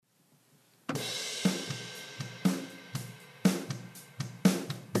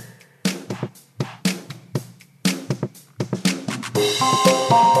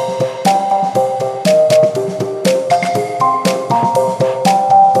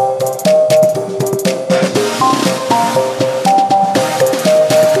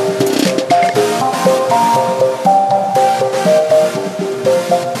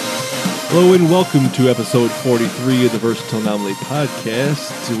welcome to episode 43 of the Versatile Anomaly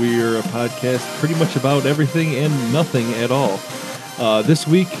Podcast. We are a podcast pretty much about everything and nothing at all. This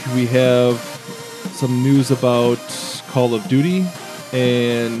week we have some news about Call of Duty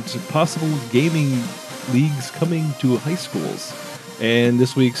and possible gaming leagues coming to high schools. And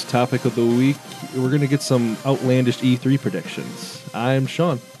this week's topic of the week, we're going to get some outlandish E3 predictions. I'm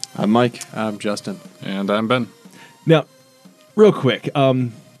Sean. I'm Mike. I'm Justin. And I'm Ben. Now, real quick,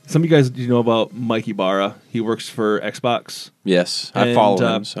 some of you guys do know about Mike Ibarra. He works for Xbox. Yes, I follow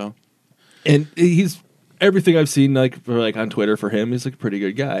him. So, and he's everything I've seen on Twitter for him. He's like a pretty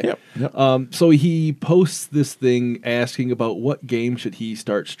good guy. Yep. So he posts this thing asking about what game should he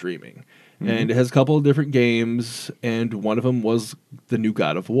start streaming, and it has a couple of different games, and one of them was the new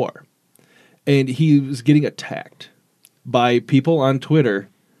God of War, and he was getting attacked by people on Twitter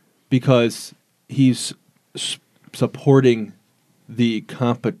because he's supporting the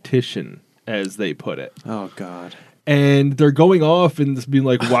competition, as they put it. Oh, God. And they're going off and just being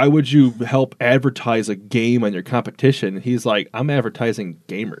like, why would you help advertise a game on your competition? And he's like, I'm advertising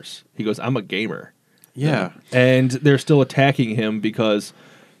gamers. He goes, I'm a gamer. Yeah. And they're still attacking him because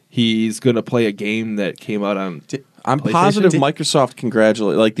he's going to play a game that came out on I'm PlayStation? positive Microsoft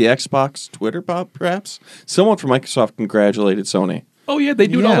congratulated, like the Xbox Twitter bot, perhaps? Someone from Microsoft congratulated Sony, Oh, yeah, they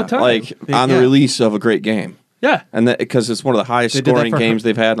do it all the time. like, on the release of a great game. Yeah. And that because it's one of the highest They did that scoring for games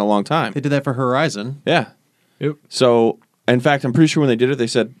they've had in a long time. They did that for Horizon. Yeah. Yep. So, in fact, I'm pretty sure when they did it, they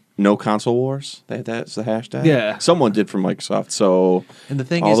said no console wars. That's the hashtag. Yeah. Someone did from Microsoft. So, And the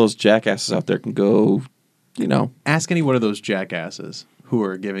thing all is, those jackasses out there can go, ask any one of those jackasses who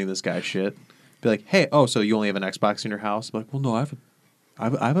are giving this guy shit. Be like, hey, so you only have an Xbox in your house? I'm like, well, no, I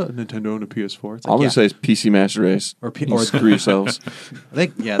have a Nintendo and a PS4. It's like, all I'm going to say is PC Master Race. Or You screw yourselves. they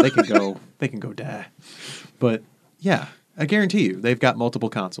can go die. But yeah, I guarantee you, they've got multiple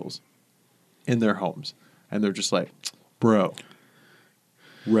consoles in their homes, and they're just like, bro,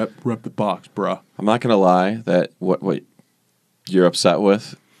 rep the box, bro. I'm not gonna lie that what you're upset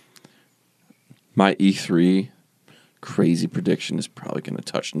with. My E3 crazy prediction is probably gonna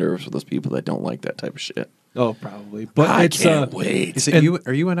touch nerves with those people that don't like that type of shit. Oh, probably. But I it's can't wait. Is it you?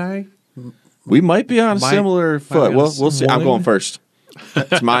 Are you and I? We might be on a My- similar foot. We'll see. I'm one- going first.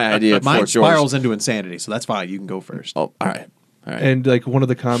 It's my idea. before Mine it's yours. spirals into insanity, so that's fine. You can go first. Oh, all right. And like one of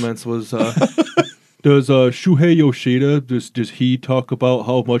the comments was, does Shuhei Yoshida, does he talk about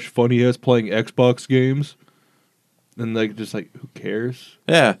how much fun he has playing Xbox games? And just who cares?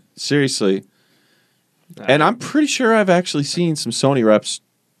 Yeah, seriously. And I'm pretty sure I've actually seen some Sony reps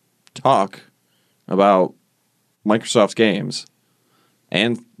talk about Microsoft's games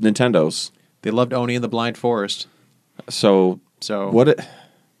and Nintendo's. They loved Oni and the Blind Forest. So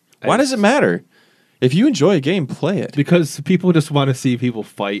why does it matter? If you enjoy a game, play it. Because people just want to see people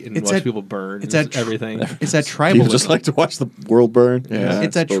fight and It's watch that- people burn. it's It's that everything. It's that tribalism. People just like to watch the world burn. Yeah,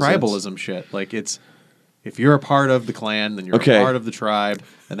 it's I that suppose that's- tribalism shit. Like if you're a part of the clan, then you're Okay. a part of the tribe,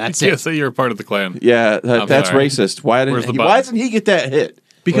 and that's You can't it. say you're a part of the clan. Yeah, I'm that's sorry. racist. Why Where's the didn't button? he get that hit?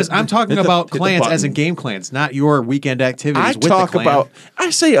 Because I'm talking about hit the clans as in button. game clans, not your weekend activities I with the talk clan. about.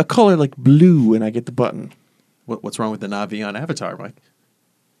 I say a color like blue when I get the button. What's wrong with the Na'vi on Avatar, Mike?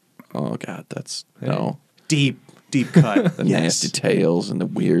 Oh God, that's no. Deep cut. The Yes. nasty tails and the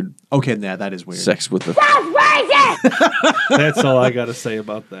weird Okay, that is weird. sex with the. That's all I got to say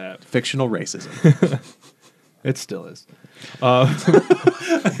about that. Fictional racism. It still is.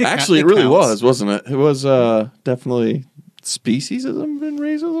 Actually, it it really counts. wasn't it? It was definitely speciesism and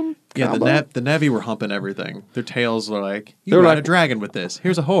racism. Yeah, combo. the Na'vi were humping everything. Their tails were like, you They were ride like- a dragon with this.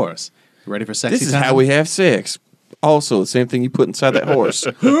 Here's a horse. You ready for sexy This is time? how we have sex. Also, the same thing you put inside that horse.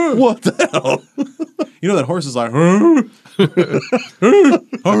 What the hell? You know that horse is like, huh?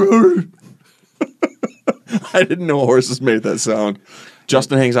 I didn't know horses made that sound.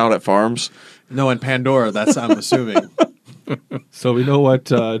 Justin hangs out at farms. No, in Pandora, that's I'm assuming. So we know what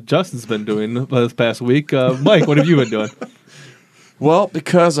Justin's been doing this past week. Mike, what have you been doing? Well,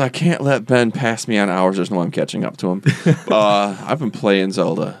 because I can't let Ben pass me on hours, there's no way I'm catching up to him. I've been playing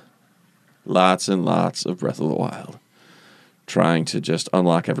Zelda. Lots and lots of Breath of the Wild. Trying to just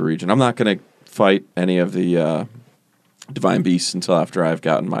unlock every region. I'm not going to fight any of the Divine Beasts until after I've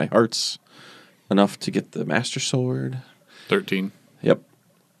gotten my hearts enough to get the Master Sword. 13. Yep.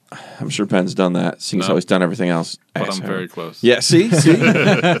 I'm sure Ben's done that, seeing as No. how he's done everything else. But I'm Asshole. very close. Yeah, see?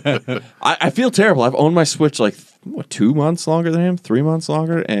 I feel terrible. I've owned my Switch 2 months longer than him, 3 months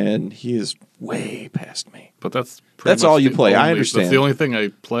longer, and he is way past me. But that's That's much all you the play. I only- understand. That's the only thing I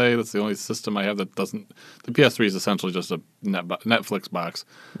play. That's the only system I have that doesn't. The PS3 is essentially just a Netflix box.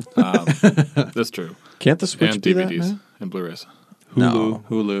 That's true. Can't the Switch And do that DVDs now? and Blu-rays. Hulu.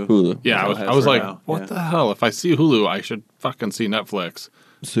 Hulu. Yeah, That's I all was it has like, for now. what Yeah. the hell? If I see Hulu, I should fucking see Netflix.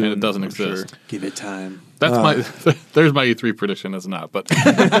 Soon, and it doesn't I'm exist. sure. Give it time. That's my. There's my E3 prediction. It's not, but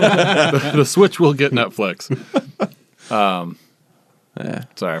the Switch will get Netflix. Yeah.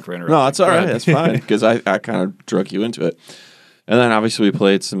 Sorry for interrupting. No, it's all Go right. ahead. That's fine because I kind of drug you into it. And then obviously we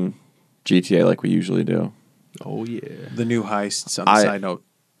played some GTA like we usually do. Oh yeah. The new heists. On the side note,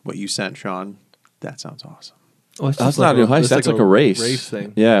 what you sent, Sean, that sounds awesome. Oh, it's That's just not a heist. it's That's like a race. Race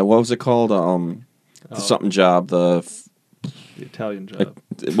thing. Yeah. What was it called? The something job. The Italian job.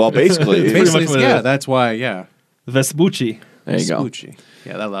 Well, basically. It's pretty much what it yeah, is. that's why. Yeah, Vespucci. There you go. Smoochie.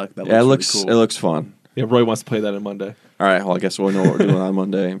 Yeah, that looks Yeah, it really looks cool. it looks fun. Yeah, Roy wants to play that on Monday. All right. Well, I guess we'll know what we're doing on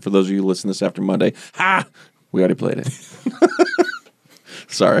Monday. And for those of you who listen to this after Monday, we already played it.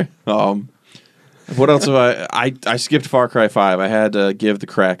 Sorry. What else have I skipped Far Cry 5. I had to give the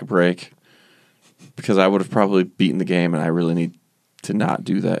crack a break because I would have probably beaten the game, and I really need to not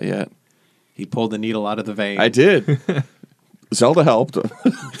do that yet. He pulled the needle out of the vein. I did. Zelda helped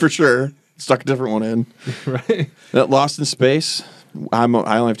for sure. Stuck a different one in. Right. That Lost in Space. I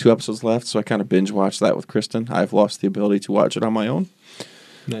only have 2 episodes left, so I kind of binge watched that with Kristen. I've lost the ability to watch it on my own.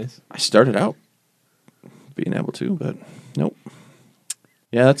 Nice. I started out being able to, but nope.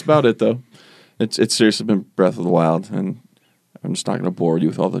 Yeah, that's about it though. It's seriously been Breath of the Wild, and I'm just not going to bore you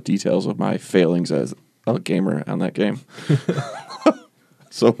with all the details of my failings as a gamer on that game.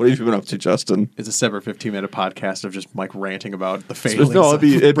 So what have you been up to, Justin? It's a separate 15-minute podcast of just Mike ranting about the failings No,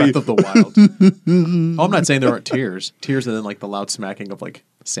 it'd Breath be of the Wild. Oh, I'm not saying there aren't tears. Tears and then like the loud smacking of like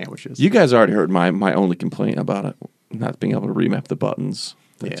sandwiches. You guys already heard my only complaint about it, not being able to remap the buttons.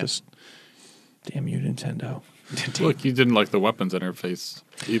 It's Yeah. just, damn you, Nintendo. Look, you didn't like the weapons interface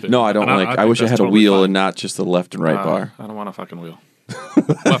either. No, I don't And like. I think wish I that's had a totally wheel fine. and not just the left and right bar. I don't want a fucking wheel.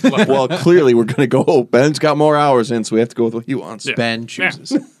 left, Well, clearly we're going to go. Oh, Ben's got more hours in, so we have to go with what he wants. Yeah. Ben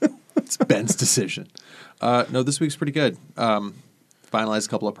chooses. It's Ben's decision. No, this week's pretty good. Finalized a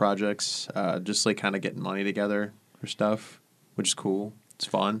couple of projects. Just like kind of getting money together for stuff, which is cool. It's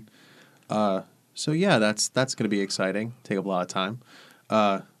fun. So yeah, that's going to be exciting. Take up a lot of time.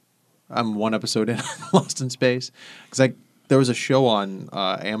 I'm 1 episode in Lost in Space because there was a show on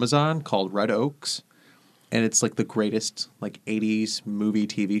Amazon called Red Oaks, and it's like the greatest like 80s movie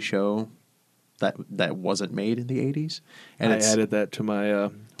TV show that wasn't made in the 80s. And I it's added that to my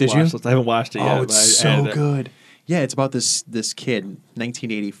Did watch you? list. I haven't watched it yet. oh, but it's I added so it. good. Yeah, it's about this kid,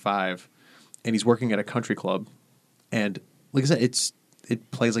 1985, and he's working at a country club, and like I said,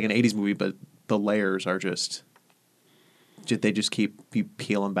 it plays like an 80s movie, but the layers are just they just keep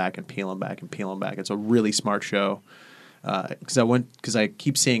peeling back and peeling back and peeling back. It's a really smart show. Because I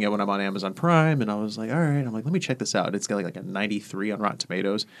keep seeing it when I'm on Amazon Prime, and I was like, all right, I'm like, let me check this out. It's got like a 93 on Rotten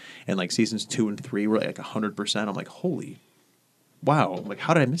Tomatoes, and like seasons 2 and 3 were like 100%. I'm like, holy, wow! I'm like,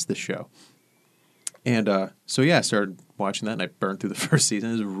 how did I miss this show? And so yeah, I started watching that, and I burned through the first season.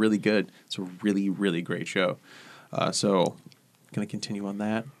 It was really good. It's a really, really great show. So gonna continue on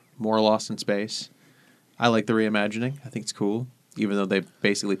that. More Lost in Space. I like the reimagining. I think it's cool, even though they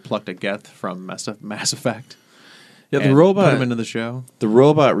basically plucked a Geth from Mass Effect. Yeah, the and robot. put him into the show. The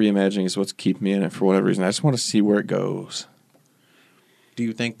robot reimagining is what's keeping me in it for whatever reason. I just want to see where it goes. Do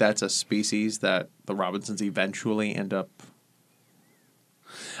you think that's a species that the Robinsons eventually end up?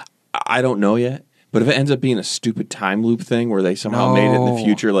 I don't know yet. But if it ends up being a stupid time loop thing where they somehow made it in the No.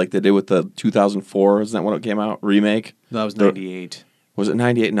 future like they did with the 2004, isn't that when it came out? Remake? No, that was The- 98. Was it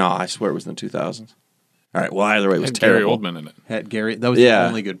 98? No, I swear it was in the 2000s. All right, well, either way, it was Had Gary terrible. Oldman in it. Had Gary. That was Yeah. the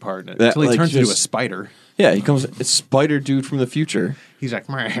only good part in it. That, Until he like, turns into a just- spider. Yeah, he comes, it's Spider Dude from the future. He's like,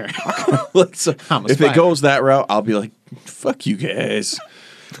 "Meh." Like, so I'm a if it spider. goes that route, I'll be like, fuck you guys.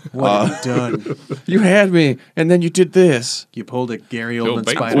 what have you done? You had me, and then you did this. You pulled a Gary Joe Oldman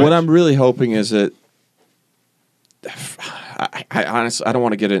Bates. spider. What I'm really hoping is that I honestly I don't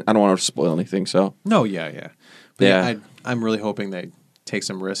want to get it. I don't want to spoil anything. So No, yeah. But Yeah. I'm really hoping they take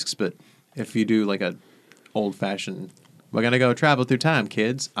some risks. But if you do like a old fashioned, we're gonna go travel through time,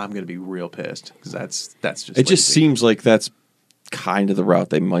 kids. I'm gonna be real pissed because that's just it just lazy. seems like that's kind of the route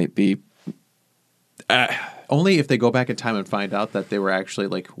they might be. Only if they go back in time and find out that they were actually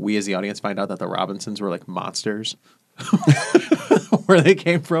like we as the audience find out that the Robinsons were like monsters. Where they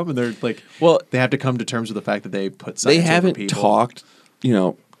came from, and they're like, Well, they have to come to terms with the fact that they put they science over haven't people. talked,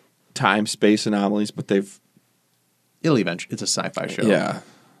 time space anomalies, but they've It'll eventually. It's a sci-fi show. yeah.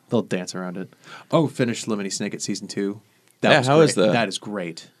 They'll dance around it. Oh, finished Lemony Snicket season 2. Yeah, was how great. is that? That is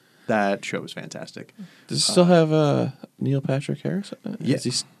great. That show is fantastic. Does it still have Neil Patrick Harris? Yeah. Is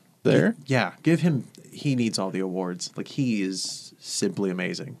he there? Yeah, give him. he needs all the awards. Like, he is simply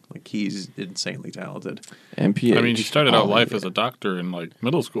amazing. Like, he's insanely talented. MPH. I mean, he started out Oh, life yeah. as a doctor in like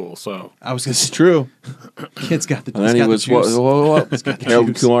middle school, so I was going It's to true. kid's got the, And then he's he got was the juice. what? Harold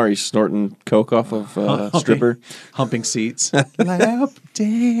juice. Kumar. He's snorting coke off of stripper. Humping seats. Lap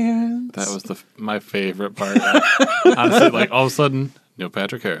dance. that was my favorite part. Honestly, like all of a sudden, Neil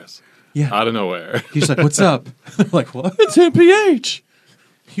Patrick Harris, Yeah. out of nowhere. He's like, what's up? Like, what? It's MPH.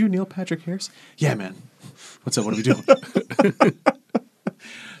 You Neil Patrick Harris? Yeah, man. What's up? What are we doing?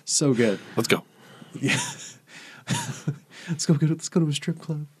 So good. Let's go. Let's go to a strip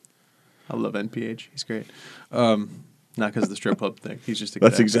club. I love NPH. He's great. Not because of the strip club thing. He's just a good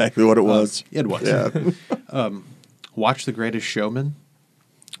That's actor. exactly what it was. It was. Yeah. Watch The Greatest Showman.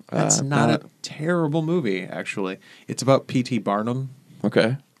 That's not a terrible movie, actually. It's about P.T. Barnum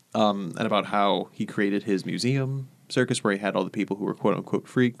Okay. and about how he created his museum circus where he had all the people who were quote-unquote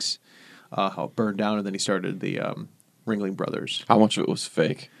freaks, how it burned down, and then he started the Ringling Brothers. How much of it was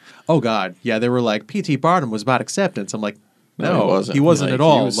fake? Oh, God. Yeah, they were like, P.T. Barnum was about acceptance. I'm like, No, no, he wasn't. He wasn't Like, at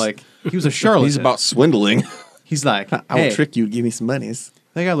all. he was- Like, he was a charlatan. He's about swindling. He's like, I hey, will trick you. Give me some monies.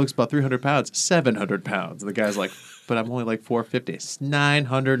 that guy looks about 300 pounds, 700 pounds. And the guy's like, but I'm only like 450. It's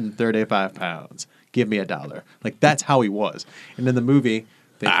 935 pounds. Give me $1. Like, that's how he was. And in the movie,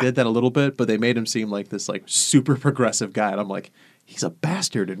 they did that a little bit, but they made him seem like this like super progressive guy. And I'm like, he's a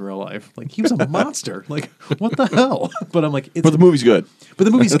bastard in real life. Like, he was a monster. Like, what the hell? But I'm like, it's But the movie's good. But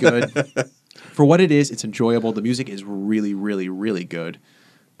the movie's good. For what it is, it's enjoyable. The music is really, really, really good.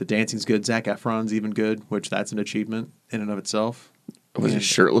 The dancing's good. Zac Efron's even good, which that's an achievement in and of itself. Was he And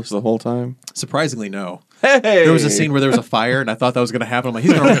shirtless the whole time? surprisingly, no. Hey! There was a scene where there was a fire, and I thought that was going to happen. I'm like,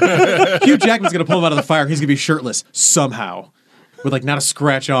 he's gonna Hugh Jackman's going to pull him out of the fire, and he's going to be shirtless somehow, with like not a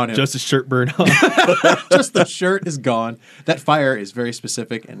scratch on him. Just his shirt burned off. Just the shirt is gone. That fire is very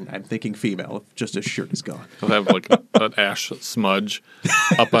specific, and I'm thinking female. If just his shirt is gone. He'll have like an ash smudge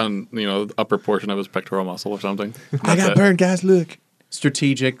up on the upper portion of his pectoral muscle or something. I got burned, guys. Look.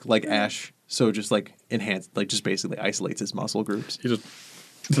 Strategic, like ash. So just like enhanced, like just basically isolates his muscle groups. He just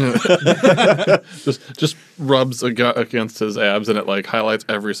rubs against his abs, and it like highlights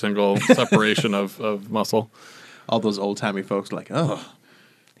every single separation of muscle. All those old timey folks are like, oh,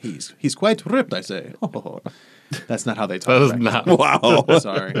 he's quite ripped. I say, oh, that's not how they talk. That is back not then. Wow.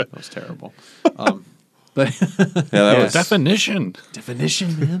 Sorry, that was terrible. But Yeah, that was definition.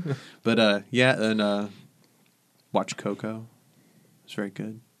 definition, man. But yeah, and watch Coco. It's very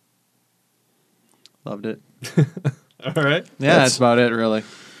good. Loved it. All right. Yeah, that's about it, really.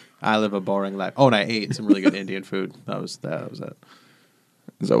 I live a boring life. Oh, and I ate some really good Indian food. That was it.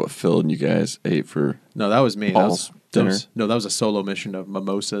 Is that what Phil and you guys ate for? No, that was me. Paul's that was a solo mission of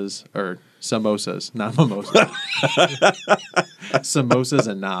mimosas or samosas, not mimosas. Samosas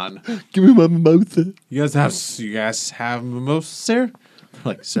and naan. Give me my mimosa. You guys have mimosas, sir? I'm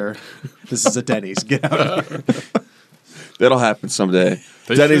like, sir, this is a Denny's. Get out of here. That'll happen someday.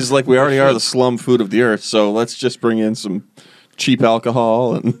 They Denny's should- is like, we already they are should. the slum food of the earth, so let's just bring in some cheap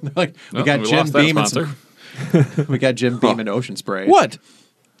alcohol and Like we No, got Jim lost that Beam and sponsor. we got Jim Beam and Ocean Spray. what?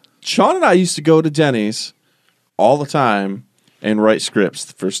 Sean and I used to go to Denny's all the time and write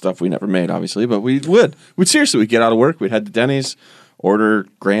scripts for stuff we never made, obviously, but we'd seriously, we'd get out of work, we'd head to Denny's, order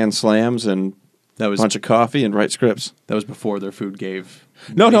Grand Slams and That a was bunch of coffee and write scripts. before their food gave.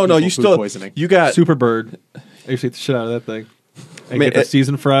 No, people you food still poisoning. you got Superbird. I used to eat the shit out of that thing. And Man, get the it-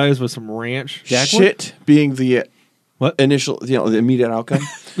 seasoned fries with some ranch. Dagwood? shit being the What? initial, the immediate outcome.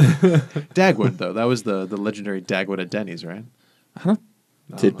 Dagwood though. That was the legendary Dagwood at Denny's, right?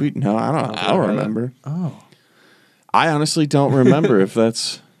 Did we? No, I don't. I don't remember that. remember. Oh, I honestly don't remember if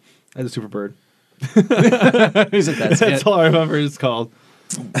that's. I had a Superbird. isn't that That's it? all I remember it's called.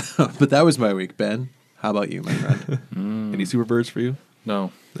 But that was my week, Ben. How about you, my friend? Any Superbirds for you?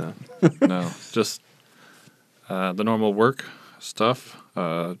 No, No. no, just the normal work stuff.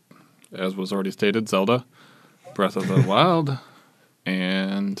 As was already stated, Zelda, Breath of the Wild,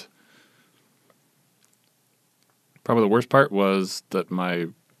 and probably the worst part was that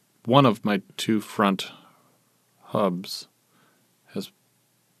one of my two front hubs has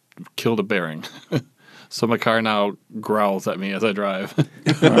killed a bearing. So my car now growls at me as I drive.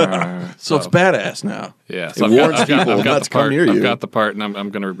 So it's badass now. Yeah, It so warns people not to come near you. I've got the part, and I'm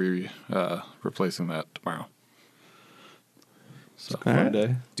going to be replacing that tomorrow. So All right. Fun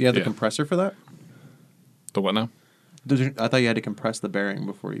day. Do you have the Yeah. compressor for that? the what now? I thought you had to compress the bearing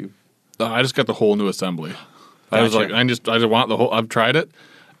before you. I just got the whole new assembly. I was Gotcha. like, I just want the whole. I've tried it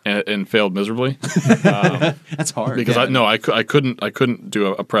and failed miserably That's hard because I couldn't do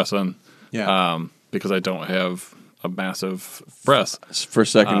a press in Yeah. because I don't have a massive press. For a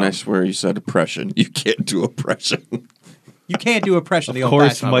second, I swear you said oppression. You can't do oppression. You can't do oppression. Of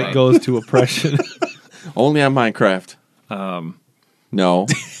course, Mike goes to oppression. Only on Minecraft. No.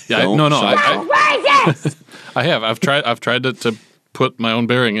 Yeah, Don't. no. Sean. I have. I've tried to put my own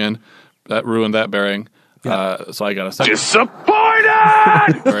bearing in. That ruined that bearing. So I got a second.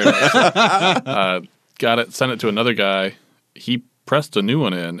 Disappointed! Very much so. Got it. Sent it to another guy. He pressed a new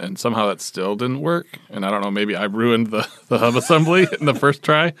one in, and somehow that still didn't work. And I don't know. Maybe I ruined the hub assembly in the first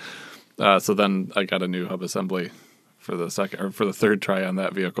try. So then I got a new hub assembly for the third try on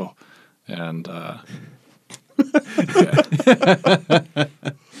that vehicle, and yeah.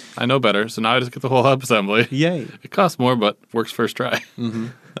 I know better, so now I just get the whole hub assembly. Yay. It costs more, but works first try. Mm-hmm.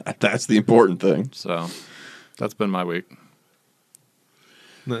 That's the important thing. So that's been my week.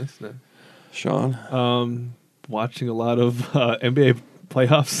 Nice. Sean? Watching a lot of NBA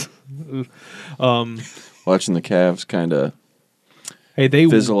playoffs. Watching the Cavs kind of Hey, they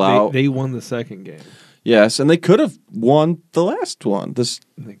fizzle out. They won the second game. Yes, and they could have won the last one.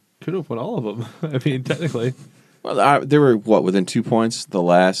 They could have won all of them. I mean, technically. Well, they were, within 2 points the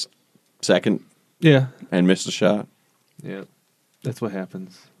last second Yeah. and missed a shot. Yeah. That's what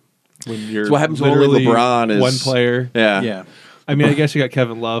happens. When you're That's what happens when only literally LeBron is one player. Yeah. Yeah. I mean, I guess you got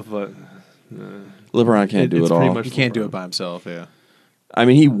Kevin Love, but LeBron can't do it's it pretty all. much He can't do LeBron. it by himself, yeah. I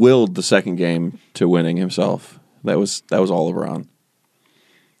mean, he willed the second game to winning himself. That was all LeBron.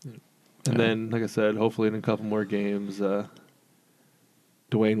 And then, like I said, hopefully in a couple more games,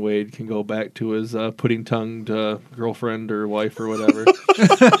 Dwayne Wade can go back to his pudding-tongued girlfriend or wife or whatever.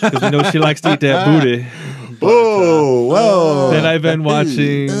 Because we know she likes to eat that booty. Whoa! Then I've been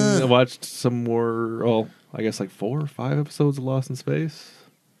watching. I watched some more. I guess like 4 or 5 episodes of Lost in Space,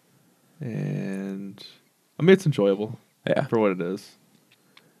 and I mean it's enjoyable Yeah. for what it is.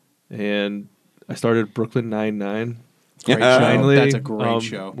 And I started Brooklyn Nine-Nine. Great Yeah. show. Finally, That's a great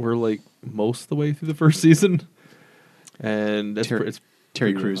show. We're like most of the way through the first season, and it's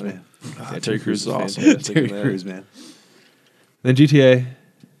Terry pretty Crews, funny. man. Yeah, Terry Crews is awesome. fantastic. Terry in that. Crews, man. Then GTA,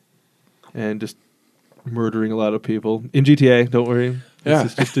 and just murdering a lot of people in GTA. Don't worry, Yeah.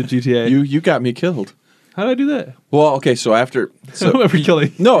 it's just a GTA. You got me killed. How did I do that? Well, okay, so Whoever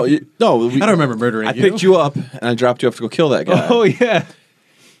killing. no, I don't remember murdering I you. picked you up and I dropped you off to go kill that guy. Oh yeah.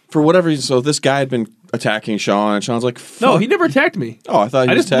 For whatever reason, so this guy had been attacking Sean, and Sean's like, No, "Fuck." he never attacked me. Oh, I thought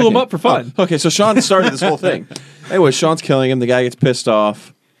he I was just blew him attacking. up for fun. Oh, okay, so Sean started this whole thing. Anyway, Sean's killing him. The guy gets pissed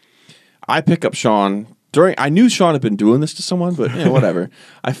off. I pick up Sean. I knew Sean had been doing this to someone, but whatever.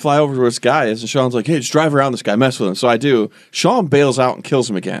 I fly over to where this guy is, and Sean's like, "Hey, just drive around this guy, mess with him." So I do. Sean bails out and kills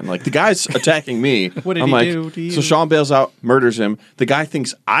him again. Like the guy's attacking me. What did I'm he like, do to you? So Sean bails out, murders him. The guy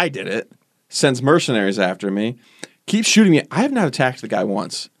thinks I did it. Sends mercenaries after me. Keeps shooting me. I have not attacked the guy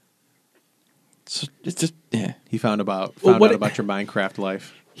once. So it's just He found out Well, what- about your Minecraft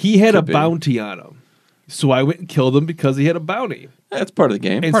life. He had a Could be. bounty on him, so I went and killed him because he had a bounty. That's part of the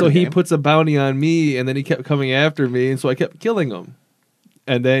game. And Part so of the he game. puts a bounty on me, and then he kept coming after me, and so I kept killing him.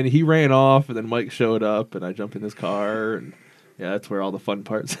 And then he ran off, and then Mike showed up, and I jumped in his car, and yeah, that's where all the fun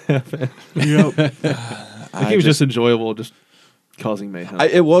parts happen. The game was just enjoyable, just causing mayhem.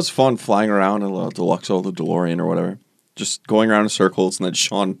 It was fun flying around in a Deluxo, the DeLorean or whatever, just going around in circles, and then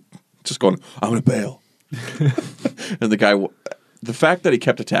Sean just going, "I'm gonna bail," and the guy, the fact that he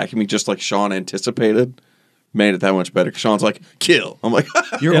kept attacking me just like Sean anticipated, made it that much better. 'Cause Sean's like, "Kill," I'm like,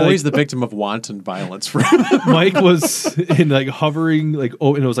 You're Yeah, always like- the victim of wanton violence. For Mike was in like hovering, like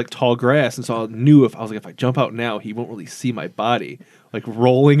and it was like tall grass, and so I knew if I jump out now, he won't really see my body, like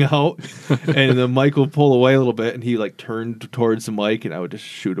rolling out, and then Mike would pull away a little bit, and he like turned towards the Mike, and I would just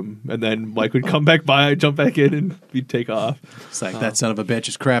shoot him, and then Mike would come back by, I'd jump back in, and we'd take off. It's like that son of a bitch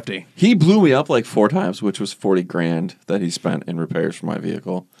is crafty. he blew me up like 4 times, which was $40,000 that he spent in repairs for my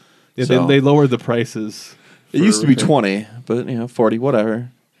vehicle. Yeah, So- they lowered the prices. It for used to be repair. 20, but 40, whatever.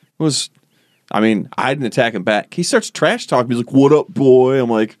 It was. I mean, I didn't attack him back. He starts trash talking. He's like, "What up, boy?" I'm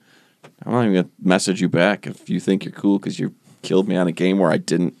like, "I'm not even gonna message you back if you think you're cool because you killed me on a game where I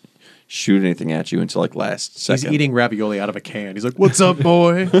didn't shoot anything at you until like last He's second." eating ravioli out of a can. He's like, "What's up,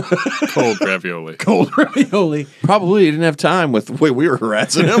 boy?" Cold ravioli. Cold ravioli. Probably he didn't have time with the way we were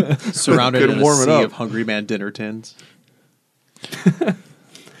harassing him. Surrounded Couldn't in a warm it sea up. of Hungry Man dinner tins.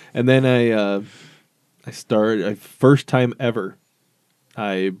 And then I started first time ever.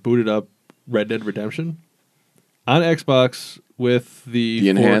 I booted up Red Dead Redemption on Xbox with the The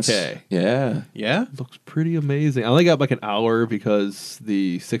enhanced, 4K. yeah. Yeah? Looks pretty amazing. I only got like an hour because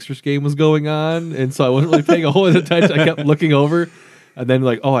the Sixers game was going on, and so I wasn't really paying a whole lot of attention. I kept looking over, and then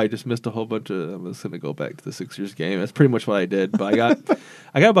like, oh, I just missed a whole bunch of. I'm just gonna go back to the Sixers game. That's pretty much what I did. But I got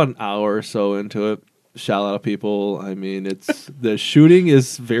about an hour or so into it, shell out people. I mean, it's the shooting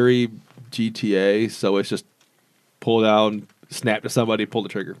is very GTA, so it's just pull down, snap to somebody, pull the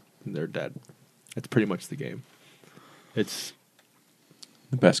trigger, and they're dead. That's pretty much the game. It's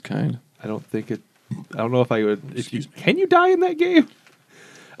The best kind. I don't know if I would. Can you die in that game?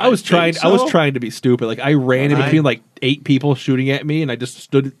 I was trying to be stupid. Like I ran in between like 8 people shooting at me, and I just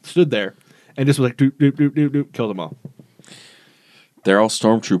stood there and just was like doop doop doop doop doop, killed them all. They're all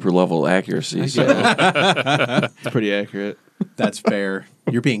stormtrooper level accuracy. So It's pretty accurate. That's fair.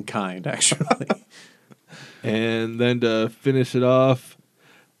 You're being kind, actually. And then to finish it off,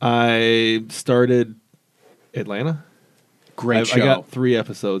 I started Atlanta. Great show. I got 3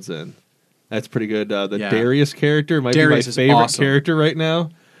 episodes in. That's pretty good. The Yeah. Darius character might Darius be my is favorite awesome. character right now.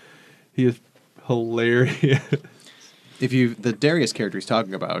 He is hilarious. The Darius character he's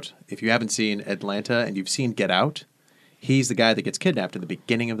talking about, if you haven't seen Atlanta and you've seen Get Out, he's the guy that gets kidnapped in the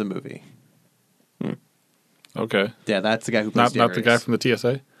beginning of the movie. Okay. Yeah, that's the guy who plays Not the guy Darius. from the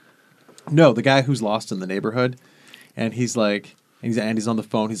TSA? No, the guy who's lost in the neighborhood, and he's like, he's on the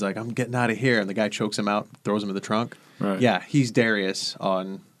phone. He's like, "I'm getting out of here," and the guy chokes him out, throws him in the trunk. Right. Yeah, he's Darius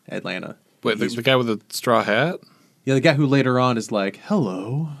on Atlanta. Wait, He's- the guy with the straw hat? yeah, the guy who later on is like,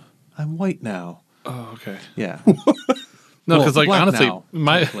 "Hello, I'm white now." Oh, okay. Yeah, No, Well, because like black honestly, now,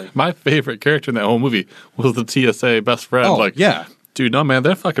 my technically. my favorite character in that whole movie was the TSA best friend. Oh, like, yeah. dude, no man,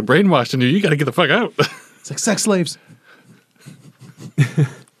 they're fucking brainwashing you. You got to get the fuck out. it's like sex slaves.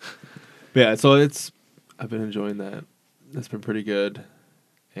 Yeah, so I've been enjoying that. It's been pretty good.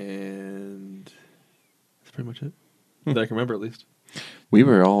 And that's pretty much it. That I can remember at least. we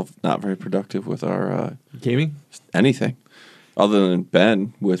were all not very productive with our Gaming? anything, other than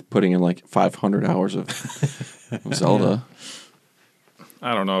Ben with putting in like 500 hours of Zelda.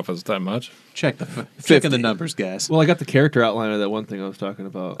 I don't know if it's that much. Checking the 50. numbers, guys. Well, I got the character outline of that one thing I was talking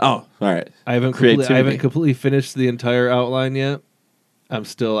about. Oh, all right. I haven't completely finished the entire outline yet. I'm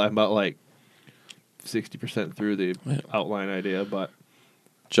about like 60% through the outline idea, but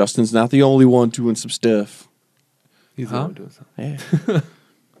Justin's not the only one doing some stuff. he's the one doing something.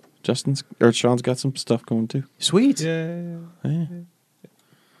 Yeah. Sean's got some stuff going too. Sweet. Yeah. Yeah.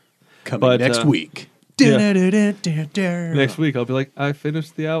 Coming But, next week. yeah. Next Next week I'll be like, I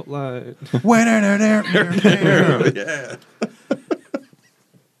finished the outline. Yeah.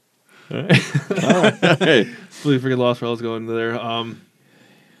 Hey. Completely freaking lost where I was going there.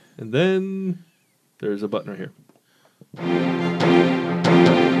 And then there's a button right here.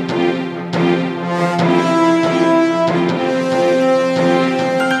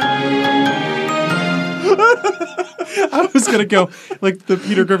 I was gonna go like the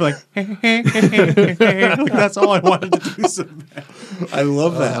Peter Griffin, like that's all I wanted to do. So bad. I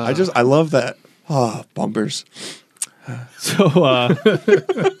love that. I love that. Ah, bumpers. So,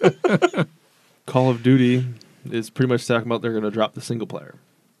 Call of Duty is pretty much talking about they're going to drop the single player.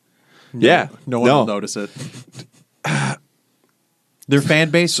 Yeah. No one will notice it. Their fan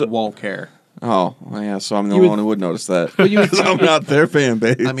base won't care. Oh, well, yeah. So I'm the You only would- one who would notice that. But you would- Because I'm not their fan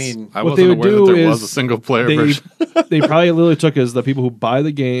base. I mean, I What they wasn't would aware that do there was is a single player They, version. they probably literally took as the people who buy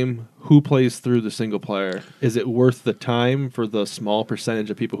the game, who plays through the single player. Is it worth the time for the small percentage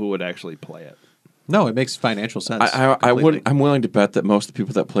of people who would actually play it? no, it makes financial sense. I completely. wouldn't. I'm willing to bet that most of the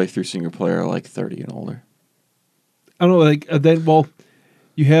people that play through single player are like 30 and older. I don't know. Like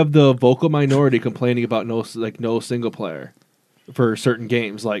you have the vocal minority complaining about no single player for certain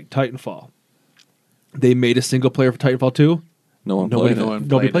games like Titanfall. They made a single player for Titanfall 2. No one Nobody played it.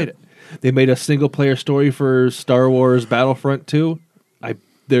 Nobody played it. They made a single player story for Star Wars Battlefront 2.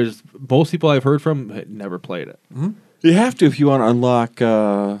 There's most people I've heard from had never played it. You have to if you want to unlock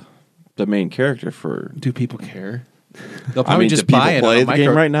the main character for. Do people care? They'll probably just do people buy it. play on a the micro-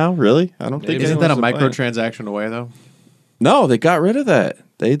 game right now? Really? I don't think. Maybe. Isn't that a Anyone wants to buy it. microtransaction away though? No, they got rid of that.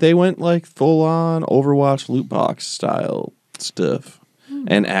 They went like full on Overwatch loot box style stuff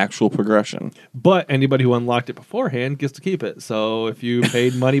and actual progression. But anybody who unlocked it beforehand gets to keep it. So if you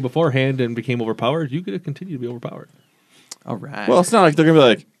paid money beforehand and became overpowered, you get to continue to be overpowered. All right. Well, it's not like they're gonna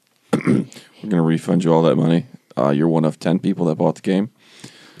be like, we're gonna refund you all that money. You're one of 10 people that bought the game.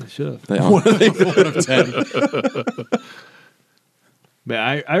 They should have. They one of 10. But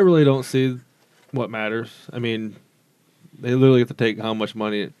I really don't see what matters. I mean, they literally have to take how much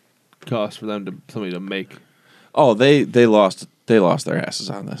money it costs for somebody to make. Oh, they lost their asses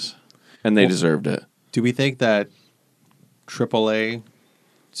on this, and they deserved it. Do we think that AAA?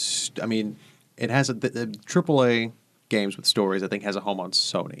 I mean, it has the AAA games with stories. I think has a home on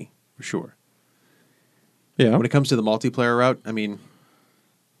Sony for sure. Yeah, When it comes to the multiplayer route, I mean,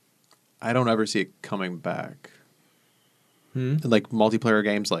 I don't ever see it coming back. Like multiplayer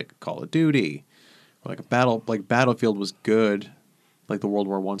games like Call of Duty Like Battlefield was good. Like the World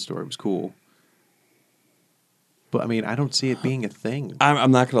War I story was cool. But I mean, I don't see it being a thing.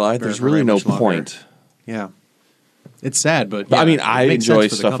 I'm not gonna lie. For- There's for really very no much longer. point. Yeah. It's sad, but But I yeah, mean, it I makes enjoy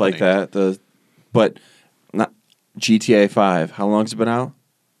sense for the stuff like company. that. But not GTA 5. How long's it been out?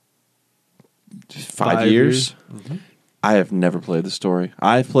 5 years. Mm-hmm. I have never played the story.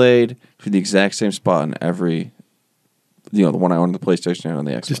 I played for the exact same spot in every, the one I own on the PlayStation and on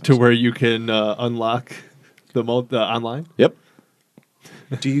the Xbox. Just to where you can unlock the online. Yep.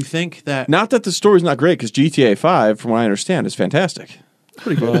 Do you think that Not that the story's not great, because GTA 5, from what I understand, is fantastic.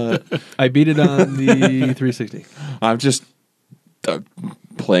 Pretty good. I beat it on the 360. I'm just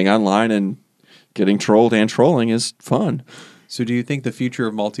playing online and getting trolled and trolling is fun. So do you think the future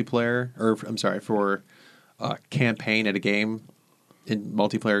of multiplayer, or I'm sorry, for campaign at a game in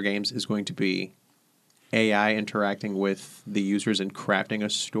multiplayer games is going to be AI interacting with the users and crafting a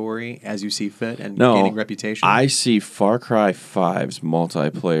story as you see fit and No, gaining reputation? I see Far Cry 5's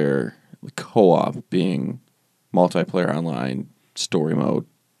multiplayer co-op being multiplayer online story mode.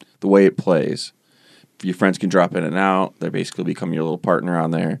 The way it plays, your friends can drop in and out. They basically become your little partner on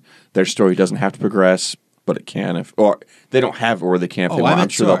there. Their story doesn't have to progress, but it can or they don't have it, or they can if Oh, they I want. I'm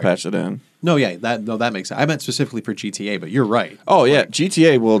meant- sure they'll sorry. patch it in. No, yeah, that makes sense. I meant specifically for GTA, but you're right. Oh yeah,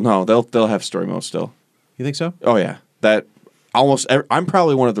 GTA will they'll have story mode still. You think so? Oh yeah, that I'm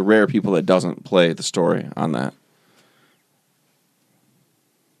probably one of the rare people that doesn't play the story on that.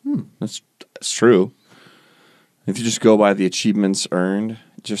 That's true. If you just go by the achievements earned,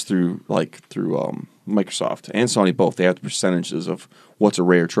 just through Microsoft and Sony both, they have the percentages of what's a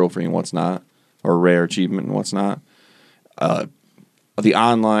rare trophy and what's not, or a rare achievement and what's not. The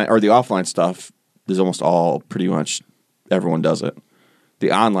online or the offline stuff is almost all pretty much everyone does it.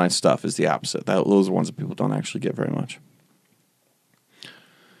 The online stuff is the opposite. Those are ones that people don't actually get very much.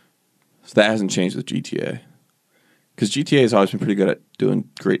 So that hasn't changed with GTA. Because GTA has always been pretty good at doing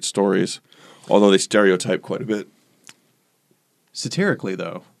great stories, although they stereotype quite a bit. Satirically,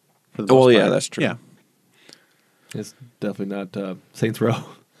 though. For the Well, most yeah, part. that's true. Yeah. It's definitely not Saints Row.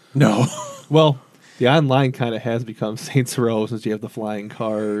 No. Well, the online kind of has become Saints Row since you have the flying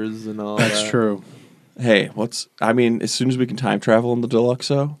cars and all That's that. true. Hey, as soon as we can time travel in the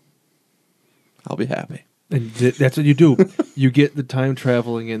Deluxo, I'll be happy. And that's what you do. You get the time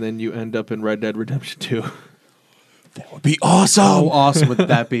traveling, and then you end up in Red Dead Redemption 2. That would be awesome. How awesome would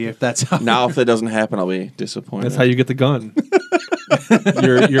that be if that's how... Now, if that doesn't happen, I'll be disappointed. That's how you get the gun.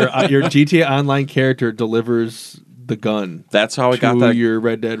 your GTA Online character delivers the gun That's how I to got that. your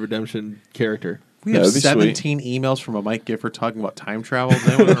Red Dead Redemption character. We Yeah, have that'd be sweet. 17 emails from a Mike Gifford talking about time travel. Does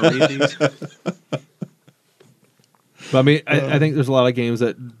anyone want to read these? But I mean, I think there's a lot of games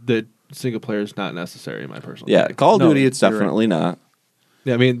that single player is not necessary in my personal Yeah, opinion. Call of No, Duty, it's you're right. definitely not.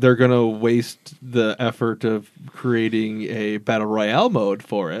 Yeah, I mean, they're going to waste the effort of creating a battle royale mode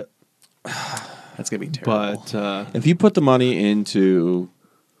for it. That's going to be terrible. But If you put the money into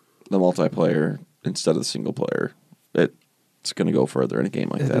the multiplayer instead of the single player, it's going to go further in a game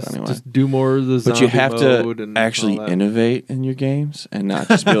like that anyway. just do more of the But zombie you have mode to and actually all that. innovate in your games and not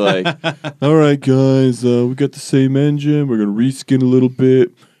just be like, all right, guys, we got the same engine. We're going to reskin a little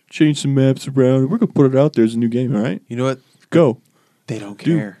bit, change some maps around. We're going to put it out there as a new game, all right? You know what? Go. They don't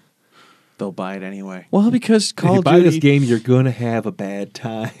Dude. care. They'll buy it anyway. Well, because If Call you of buy Duty... this game, you're going to have a bad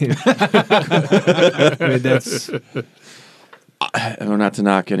time. I mean, that's... Not to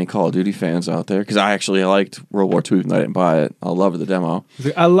knock any Call of Duty fans out there, because I actually liked World War II, even though I didn't buy it. I love the demo.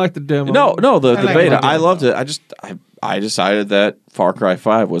 I like the demo. No, the I like beta. the I demo. loved it. I decided that Far Cry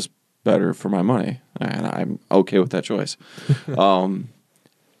 5 was better for my money, and I'm okay with that choice. Call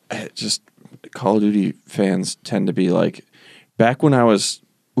of Duty fans tend to be like, back when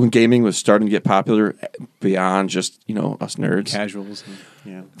gaming was starting to get popular beyond just us nerds. Casuals. And,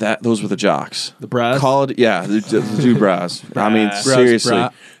 yeah. Those were the jocks. The bras? The dude bras. I mean, Bras, seriously. bra.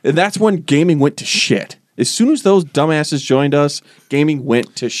 And that's when gaming went to shit. As soon as those dumbasses joined us, gaming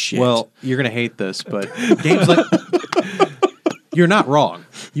went to shit. Well, you're going to hate this, but games like... You're not wrong.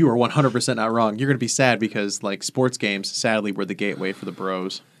 You are 100% not wrong. You're going to be sad because, like, sports games, sadly, were the gateway for the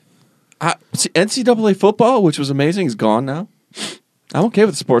bros. NCAA football, which was amazing, is gone now. I'm okay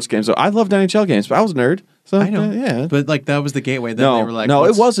with sports games. So I loved NHL games, but I was a nerd. So I know. yeah. But, like, that was the gateway. Then they were like... no, it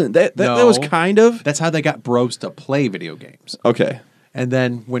let's- wasn't. That was No. kind of That's how they got bros to play video games. okay. And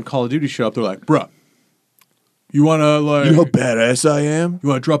then when Call of Duty showed up, they're like, bruh, you want to, like... You know how badass I am? You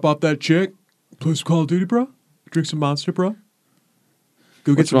want to drop off that chick? Play some Call of Duty, bro? Drink some Monster, bro?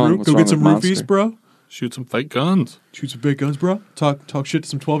 Go What's get some wrong- what's go wrong get some with roofies, Monster? bro? Shoot some fake guns. Shoot some big guns, bro. Talk shit to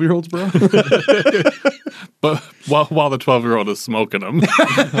some 12-year-olds, bro. But while the 12-year-old is smoking them.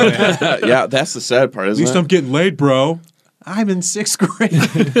 Yeah, that's the sad part, At isn't least it? I'm getting laid, bro. I'm in 6th grade.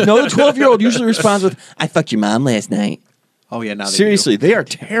 No, the 12-year-old usually responds with, "I fucked your mom last night." Oh yeah, now they Seriously, they are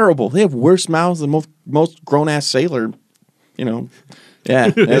terrible. They have worse mouths than most grown ass sailor. You know, yeah,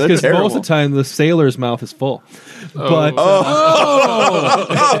 they're Because terrible. most of the time the sailor's mouth is full. But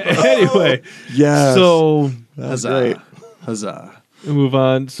Oh. anyway, Yes. so That's Huzzah. great. Huzzah. we move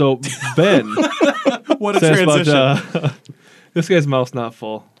on. So Ben What a says about transition. this guy's mouth's not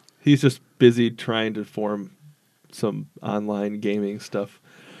full. He's just busy trying to form some online gaming stuff.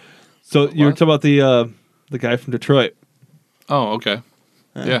 So you were What? talking about the guy from Detroit. Oh, okay.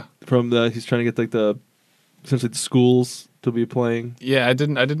 Yeah. He's trying to get like essentially the schools to be playing. Yeah, I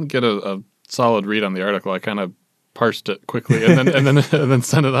didn't get a solid read on the article. I kind of parsed it quickly and then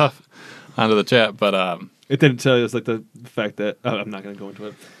sent it off onto the chat. But It didn't tell you. It's like the fact that I'm not going to go into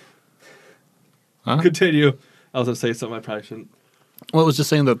it. huh? Continue. I was going to say something I probably shouldn't. Well, it was just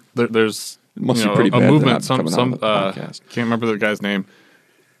saying that there's It must you be know, pretty a bad they're movement. not Some coming on the podcast. can't remember the guy's name.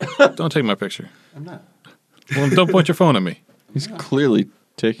 Don't take my picture. I'm not. Well, don't point your phone at me. He's clearly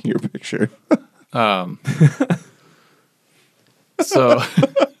taking your picture. So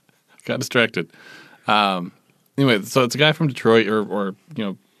got distracted. Anyway, so it's a guy from Detroit, or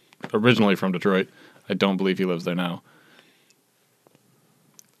originally from Detroit. I don't believe he lives there now.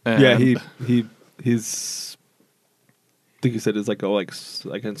 Yeah, And- he's. I think you said it's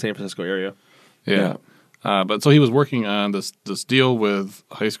like in San Francisco area. Yeah. But so he was working on this deal with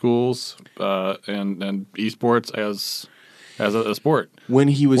high schools and esports as a sport. When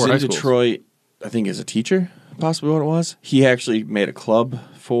he was For in high schools. Detroit, I think as a teacher, possibly what it was, he actually made a club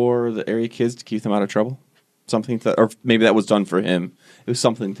for the area kids to keep them out of trouble. Something that, or maybe that was done for him. It was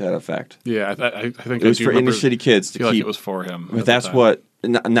something to that effect. Yeah, I think It was I do for remember- inner city kids I to feel like keep. it was for him. But at that's the time. what,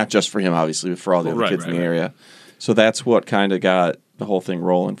 not just for him, obviously, but for all the other Right, kids in right, the right. area. So that's what kind of got the whole thing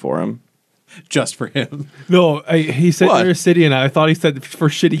rolling for him. Just for him. No, he said What? inner city, and I thought he said for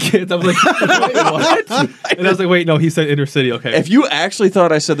shitty kids. I was like, wait, what? And I was like, wait, no, he said inner city. Okay. If you actually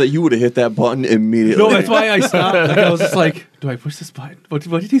thought I said that, you would have hit that button immediately. No, that's why I stopped. Like, I was just like, do I push this button? What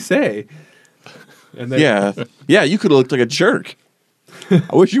did he say? And then, Yeah, you could have looked like a jerk. I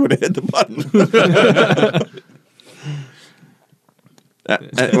wish you would have hit the button.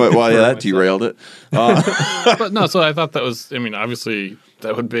 Well, yeah, that derailed it. But no, so I thought that was. I mean, obviously,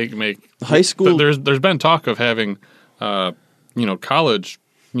 that would make High school. There's been talk of having, college,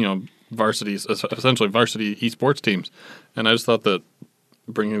 varsities, essentially varsity esports teams, and I just thought that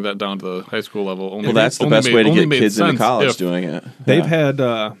bringing that down to the high school level only Well, that's the only best made- way to only get made kids into sense college if- doing it. They've Yeah.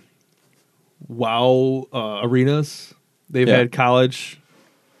 had WoW arenas. They've Yeah. had college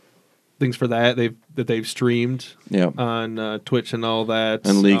things for that. They've streamed Yeah. on Twitch and all that.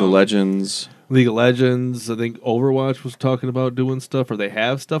 And League of Legends. League of Legends. I think Overwatch was talking about doing stuff, or they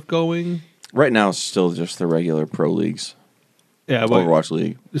have stuff going. Right now, it's still just the regular pro leagues. Yeah, but Overwatch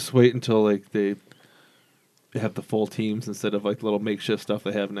League. just wait until like they have the full teams instead of like little makeshift stuff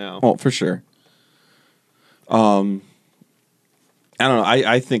they have now. Oh, for sure. I don't know.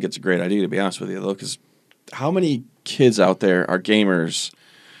 I think it's a great idea, to be honest with you, though, because how many kids out there are gamers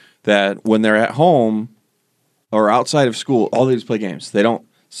that when they're at home or outside of school, all they do is play games. They don't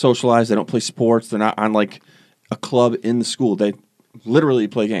socialize. They don't play sports. They're not on like a club in the school. They literally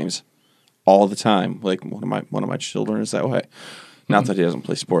play games all the time. Like one of my children is that way. Not that he doesn't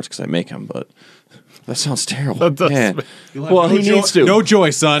play sports because I make him, but that sounds terrible. That does Man. make- Well, he needs to. No joy,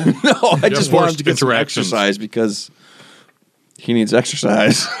 son. No, I just want him forced to get some interactions. exercise because he needs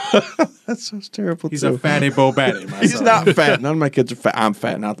exercise. That sounds terrible. He's too. a fatty bo batty, my He's son. not fat. None of my kids are fat. I'm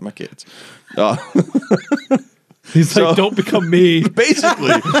fat, not my kids. He's So- like, don't become me.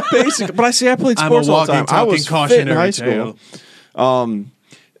 Basically. But I see, I played I'm a sports all the walking, time. I talking was fit in high cautionary school. tale.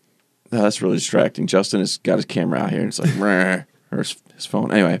 No, that's really distracting. Justin has got his camera out here and it's like, "Meh," or his phone.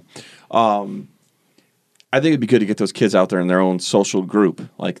 Anyway, I think it'd be good to get those kids out there in their own social group.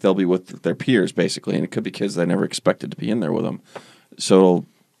 Like they'll be with their peers basically, and it could be kids they never expected to be in there with them. So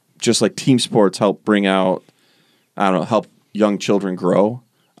just like team sports help bring out, I don't know, help young children grow.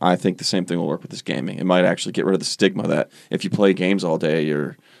 I think the same thing will work with this gaming. It might actually get rid of the stigma that if you play games all day,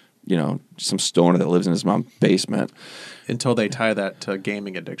 you're, some stoner that lives in his mom's basement. Until they tie that to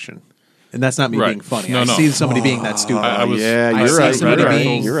gaming addiction. And that's not me Right. being funny. No, I no. see somebody being that stupid. I was. yeah, I you're see right. somebody You're right.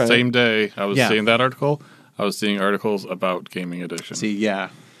 being- You're right. Same day I was Yeah. seeing that article. I was seeing articles about gaming addiction. See, yeah.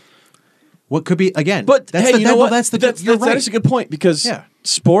 What could be, again, But that's hey, the you know devil, what? that's That you're right. is a good point because Yeah.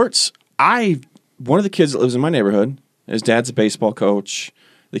 sports. One of the kids that lives in my neighborhood, his dad's a baseball coach.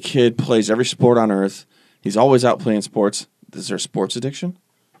 The kid plays every sport on earth. He's always out playing sports. Is there a sports addiction?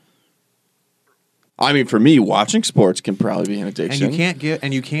 I mean, for me, watching sports can probably be an addiction. And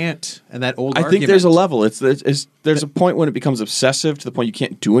you can't, and that old I argument. think there's a level. There's a point when it becomes obsessive to the point you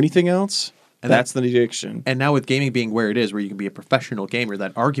can't do anything else. And that's the addiction. And now with gaming being where it is, where you can be a professional gamer,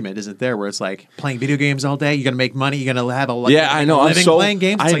 that argument isn't there. Where it's like playing video games all day, you're gonna make money, you're gonna have a I know. living playing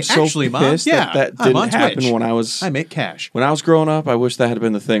games. It's I'm like, so actually, Mom, pissed that I'm on didn't happen Twitch. when I was I make cash. when I was growing up. I wish that had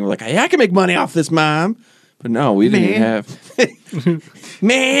been the thing. We're like, hey, I can make money off this, Mom. But no, we didn't have.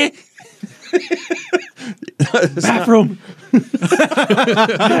 Man. Bathroom. I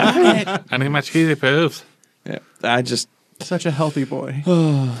need my cheesy poofs. Yeah, I just Such a healthy boy.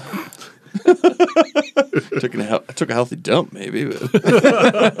 took a healthy dump, maybe.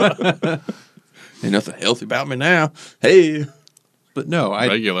 But ain't nothing healthy about me now. Hey. But no,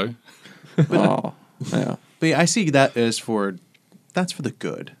 Regular. Oh, yeah. but yeah, I see that as that's for the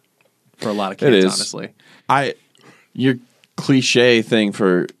good for a lot of It kids, is. honestly. Your cliche thing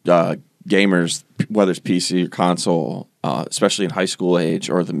for gamers, whether it's PC or console, especially in high school age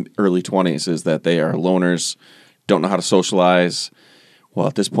or the early 20s, is that they are loners, don't know how to socialize. Well,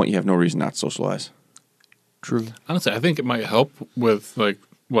 at this point, you have no reason not to socialize. True. Honestly, I think it might help with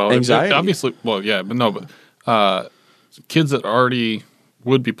Anxiety. Obviously, but kids that already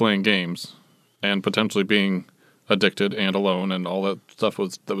would be playing games and potentially being addicted and alone and all that stuff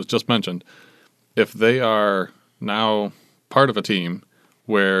that was just mentioned. If they are now part of a team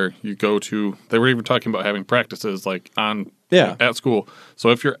where you go to, they were even talking about having practices like at school. So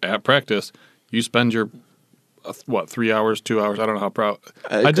if you're at practice, you spend your 3 hours, 2 hours. I don't know how proud.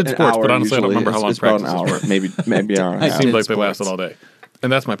 I did sports, but honestly, I don't remember how long it's about practices an hour, were. maybe an hour and a It half. seemed like they sports. lasted all day.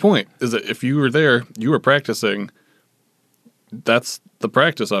 And that's my point, is that if you were there, you were practicing, that's the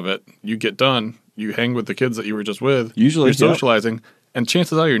practice of it. You get done, you hang with the kids that you were just with. Usually, you're yep. socializing, and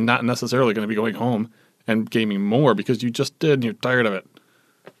chances are you're not necessarily going to be going home and gaming more because you just did and you're tired of it.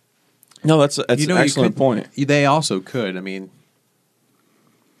 No, that's an excellent point. They also could. I mean,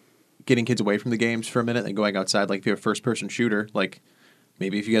 getting kids away from the games for a minute and going outside, like if you're a first-person shooter, like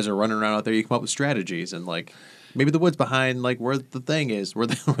maybe if you guys are running around out there, you come up with strategies and like maybe the woods behind like where the thing is, where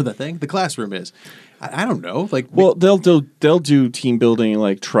the classroom is. I don't know. Like, Well, they'll do team building,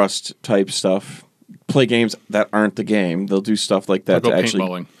 like trust type stuff. Play games that aren't the game. They'll do stuff like that They'll to go actually.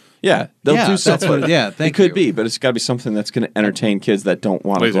 paintballing. Yeah, they'll Yeah, do that's something. what- yeah, it thank could you. be, but it's got to be something that's going to entertain kids that don't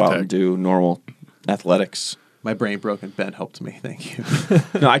want to Laser go out tag. and do normal athletics. my brain broke and Ben helped me. Thank you.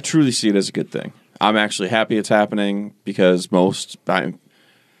 No, I truly see it as a good thing. I'm actually happy it's happening because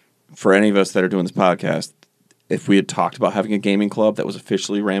for any of us that are doing this podcast, if we had talked about having a gaming club that was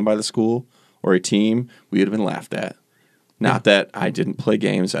officially ran by the school or a team, we would have been laughed at. Not that I didn't play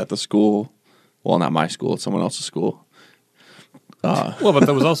games at the school. Well, not my school, it's someone else's school. Well, but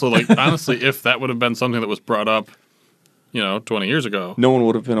that was also like, honestly, if that would have been something that was brought up, 20 years ago, No one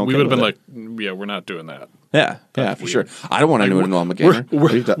would have been okay we would have with been it. like, yeah, we're not doing that. Yeah, for sure. I don't want anyone to know I'm a gamer.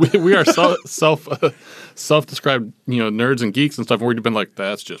 We are self-described, nerds and geeks and stuff. And we'd have been like,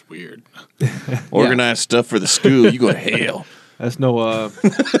 that's just weird. Organize stuff for the school. You go to hell. That's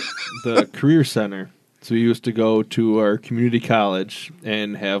the career center. So we used to go to our community college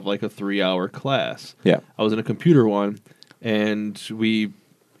and have like a 3-hour class. Yeah. I was in a computer one, and we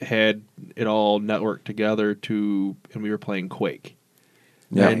had it all networked together and we were playing Quake.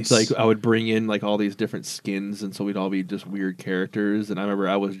 And like I would bring in like all these different skins, and so we'd all be just weird characters. And I remember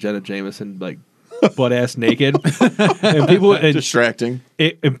I was Jenna Jameson, like butt ass naked, and distracting.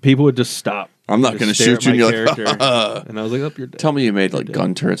 People would just stop. I'm not going to shoot you. And you're like, and I was like, "Up, you're dead." Tell me you made like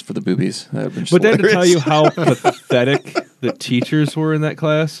gun turrets for the boobies. That'd been But then to tell hilarious. you how pathetic the teachers were in that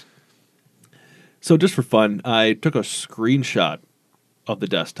class. So just for fun, I took a screenshot of the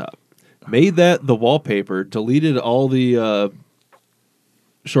desktop, made that the wallpaper, deleted all the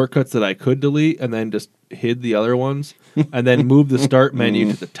shortcuts that I could delete, and then just hid the other ones, and then moved the start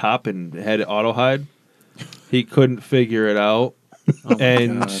menu to the top and had it auto hide. He couldn't figure it out,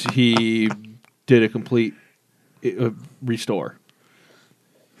 and he did a complete restore.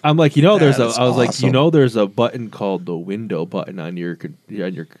 I'm like, there's That is I was like, awesome. there's a button called the window button on your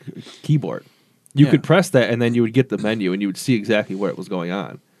keyboard. You could press that, and then you would get the menu, and you would see exactly what was going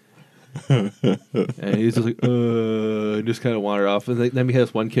on. And he's just like, and just kind of wandered off. And then we had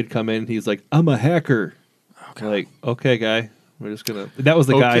this one kid come in, and he's like, I'm a hacker. Like, okay, guy. We're just gonna. That was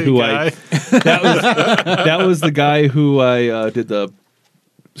the guy Okay, who guy. that was the guy who I did the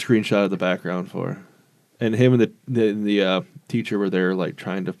screenshot of the background for, and him and the teacher were there like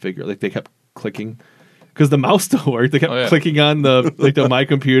trying to figure. Like they kept clicking because the mouse still worked. They kept clicking on the my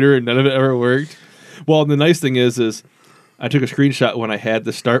computer, and none of it ever worked. Well, the nice thing is I took a screenshot when I had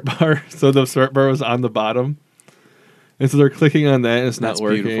the start bar, so the start bar was on the bottom, and so they're clicking on that, and it's That's not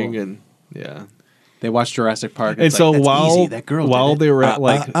working, beautiful. and yeah. They watched Jurassic Park, And it's so like, that's while easy. That girl while did it. they were at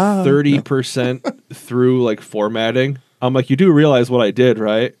like 30% through like formatting, I'm like, you do realize what I did,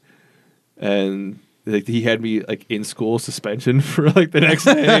 right? And like he had me like in school suspension for like the next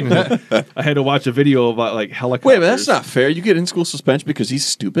day. I had to watch a video about like helicopters. Wait, but that's not fair. You get in school suspension because he's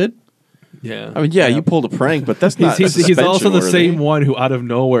stupid. Yeah, I mean, yeah, you pulled a prank, but that's not. he's also the suspension-worthy. same one who out of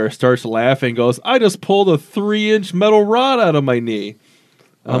nowhere starts laughing, goes, "I just pulled a 3-inch metal rod out of my knee."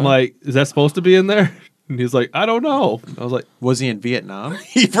 I'm like, "Is that supposed to be in there?" And he's like, "I don't know." I was like, Was he in Vietnam?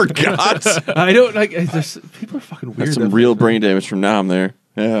 He forgot. "I don't like." People are fucking weird. That's some that real way. brain damage from Nam there.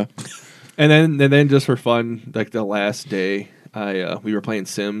 Yeah. And then just for fun, like the last day, we were playing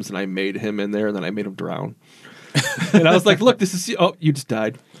Sims, and I made him in there, and then I made him drown. And I was like, "Look, this is you just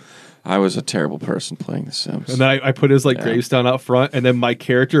died." I was a terrible person playing The Sims. And then I put his gravestone out front, and then my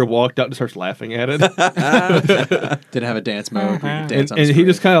character walked out and starts laughing at it. Didn't have a dance mode. Where you could dance and on he screen.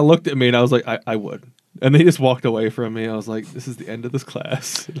 just kind of looked at me, and I was like, I would. And they just walked away from me. I was like, this is the end of this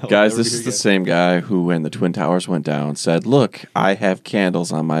class. And I'll Guys, never this do is it the again. same guy who, when the Twin Towers went down, said, "Look, I have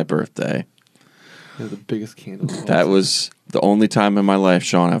candles on my birthday." They're the biggest candle. of all That time. was the only time in my life,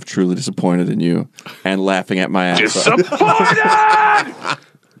 Sean, I've truly disappointed in you and laughing at my ass off. Disappointed!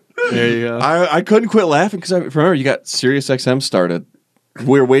 There you go. I couldn't quit laughing because I remember you got Sirius XM started.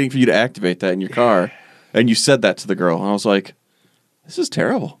 We were waiting for you to activate that in your car, and you said that to the girl, and I was like, "This is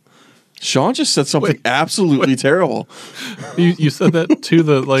terrible." Sean just said something absolutely terrible. You said that to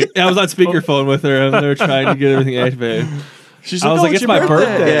the like. I was on speakerphone with her, and they were trying to get everything activated. She's I was "Oh, like, it's your my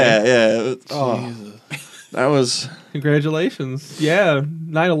birthday." Yeah. Oh, that was. Congratulations. Yeah,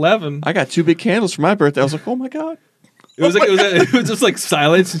 9/11. I got 2 big candles for my birthday. I was like, "Oh my god." It was like it was just like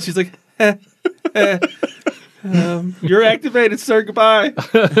silence, and she's like, "You're activated, sir. Goodbye."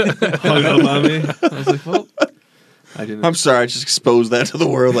 Hung up on me. I was like, "Well, I didn't." I'm sorry, I just exposed that to the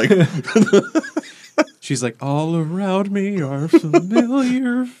world. Like, She's like, all around me are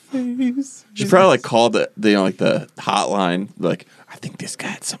familiar faces. she probably like called the the hotline. Like, I think this guy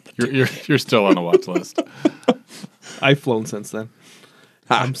had something. You're still on a watch list. I've flown since then.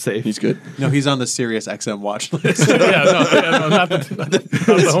 I'm safe. He's good. No, he's on the Sirius XM watch list. No, not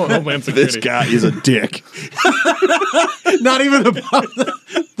the Homeland This Security. guy is a dick. Not even about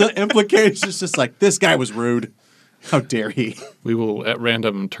the implications. It's just like, this guy was rude. How dare he? We will at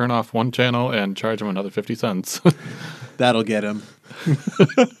random turn off one channel and charge him another 50 cents. That'll get him.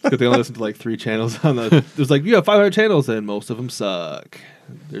 Good thing I listened to like 3 channels on the. There's like you have 500 channels, and most of them suck.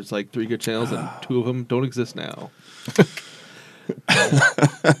 There's like 3 good channels, and 2 of them don't exist now.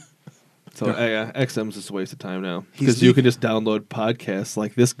 So yeah, XM's just a waste of time now because you can just download podcasts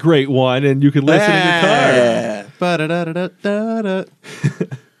like this great one, and you can listen in your car. Yeah. Ba-da-da-da-da-da.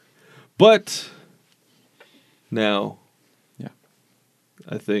 But now, Yeah.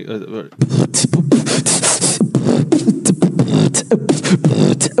 I think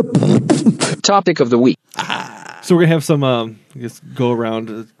Topic of the week. so. We're gonna have some. I guess go around.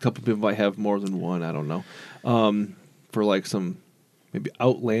 A couple people might have more than one. I don't know. For like some maybe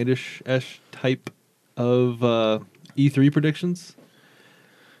outlandish-ish type of E3 predictions.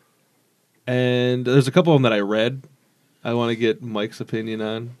 And there's a couple of them that I read. I want to get Mike's opinion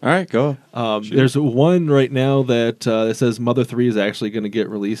on. All right, go. There's one right now that says Mother 3 is actually going to get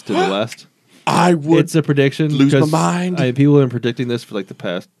released to the West. I would. It's a prediction. lose my because mind. People have been predicting this for like the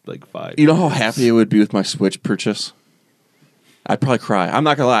past like 5 You know how years. happy I would be with my Switch purchase? I'd probably cry. I'm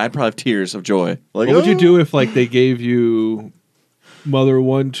not gonna lie. I'd probably have tears of joy. Like, What would you "Oh." do if like they gave you Mother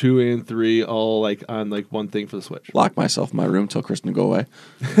 1, 2, and 3 all like on like one thing for the Switch? Lock myself in my room till Kristen go away.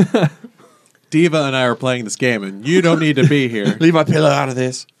 Diva and I are playing this game, and you don't need to be here. Leave my pillow out of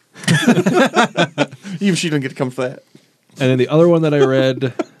this. Even she don't get to come for that. And then the other one that I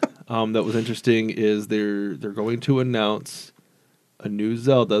read that was interesting is they're going to announce a new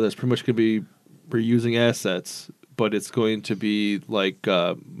Zelda that's pretty much going to be reusing assets, but it's going to be like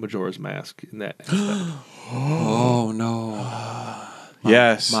Majora's Mask in that aspect. Oh, no.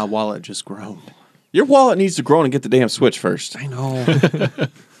 Yes. My wallet just groaned. Your wallet needs to grow and get the damn Switch first. I know.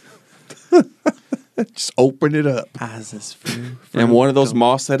 Just open it up. And one of those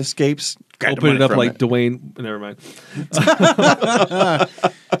moths that escapes, grab the Open it money up from like it. Dwayne. Never mind.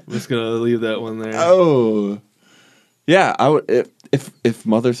 I'm just gonna leave that one there. Oh, yeah. I would if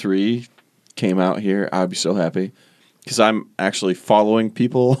Mother 3 came out here, I'd be so happy because I'm actually following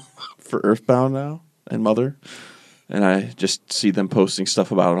people for Earthbound now and Mother, and I just see them posting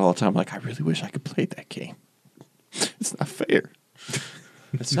stuff about it all the time. Like, I really wish I could play that game. It's not fair.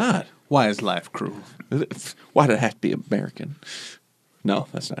 It's not. Why is life cruel? Why did it have to be American? No,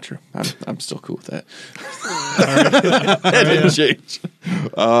 that's not true. I'm still cool with that. That didn't change.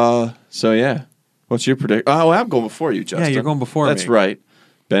 So yeah, what's your prediction? Oh, I'm going before you, Justin. Yeah, you're going before That's me. right.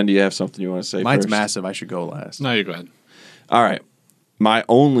 Ben, do you have something you want to say? Mine's first? massive. I should go last. No, you go ahead. All right. My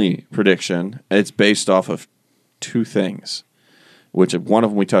only prediction, it's based off of two things, which one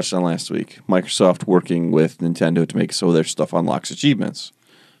of them we touched on last week. Microsoft working with Nintendo to make so their stuff unlocks achievements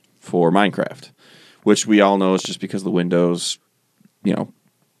for Minecraft, which we all know is just because of the Windows,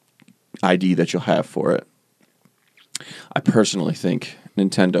 ID that you'll have for it. I personally think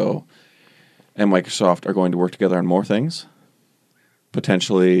Nintendo and Microsoft are going to work together on more things,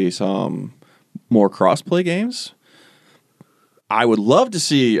 potentially some more cross-play games. I would love to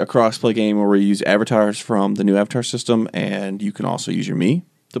see a cross-play game where we use avatars from the new Avatar system, and you can also use your Mii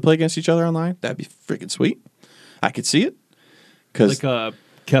to play against each other online. That'd be freaking sweet. I could see it. Like a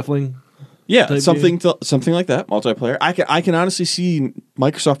Kefling. Yeah, type something like that, multiplayer. I can honestly see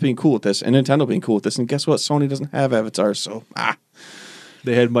Microsoft being cool with this and Nintendo being cool with this. And guess what? Sony doesn't have avatars, so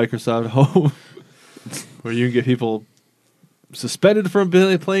They had Microsoft Home, where you can get people suspended from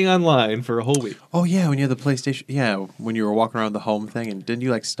playing online for a whole week. Oh yeah, when you had the PlayStation. Yeah, when you were walking around the home thing, and didn't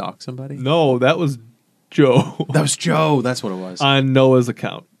you stalk somebody? No, that was Joe That was Joe. That's what it was. on Noah's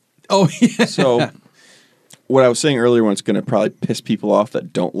account. Oh yeah. So what I was saying earlier, when it's going to probably piss people off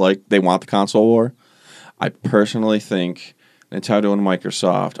that they want the console war. I personally think Nintendo and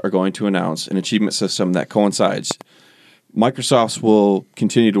Microsoft are going to announce an achievement system that coincides. Microsoft's will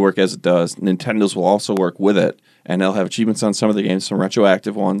continue to work as it does. Nintendo's will also work with it, and they'll have achievements on some of the games, some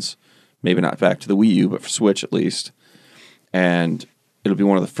retroactive ones, maybe not back to the Wii U, but for Switch at least. And it'll be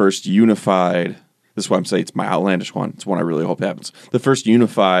one of the first unified. This is why I'm saying it's my outlandish one. It's one I really hope happens. The first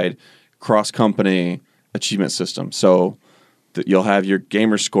unified cross-company achievement system. So that you'll have your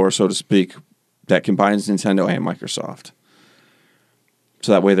gamer score, so to speak, that combines Nintendo and Microsoft.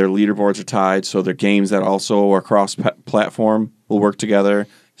 So that way their leaderboards are tied, so their games that also are cross-platform will work together.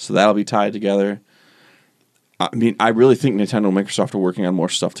 So that'll be tied together. I mean, I really think Nintendo and Microsoft are working on more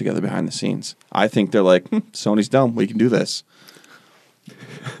stuff together behind the scenes. I think they're like, Sony's dumb. We can do this.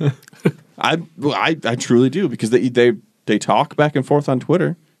 I truly do, because they talk back and forth on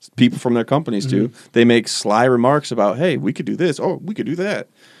Twitter. People from their companies do. They make sly remarks about, hey, we could do this. Oh, we could do that.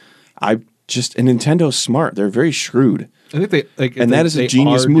 And Nintendo's smart. They're very shrewd. I think That is a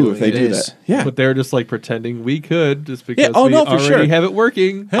genius move if they do that. Yeah. But they're just pretending we could just because we for already sure. have it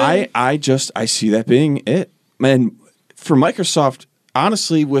working. I see that being it. And for Microsoft,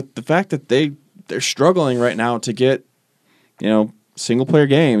 honestly, with the fact that they're struggling right now to get, single player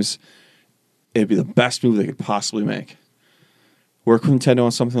games, it'd be the best move they could possibly make. Work with Nintendo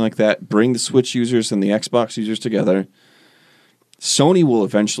on something like that. Bring the Switch users and the Xbox users together. Sony will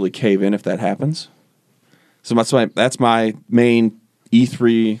eventually cave in if that happens. So that's my main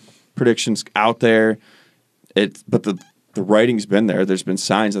E3 predictions out there. But the writing's been there. There's been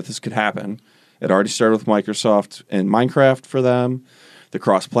signs that this could happen. It already started with Microsoft and Minecraft for them. The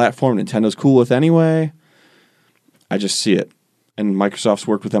cross-platform, Nintendo's cool with anyway. I just see it. And Microsoft's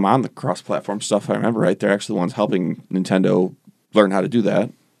worked with them on the cross-platform stuff. If I remember right, they're actually the ones helping Nintendo learn how to do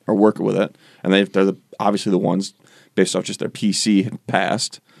that or work with it. And they're obviously the ones based off just their PC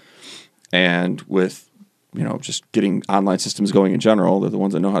past. And with, just getting online systems going in general, they're the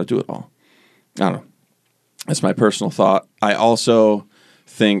ones that know how to do it all. I don't know. That's my personal thought. I also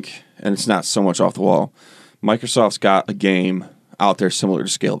think, and it's not so much off the wall, Microsoft's got a game out there similar to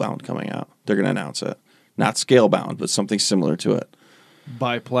Scalebound coming out. They're going to announce it. Not Scalebound, but something similar to it.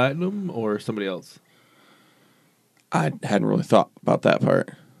 By Platinum or somebody else? I hadn't really thought about that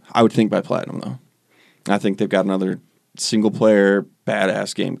part. I would think by Platinum, though. I think they've got another single-player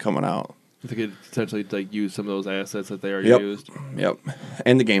badass game coming out. I think it potentially use some of those assets that they already Yep. used. Yep.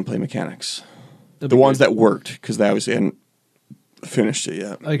 And the gameplay mechanics. That'd The be ones good. that worked, because they obviously hadn't finished it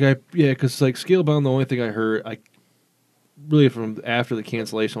yet. Because Scalebound, the only thing I heard, really from after the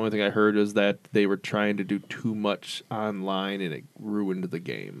cancellation, the only thing I heard is that they were trying to do too much online and it ruined the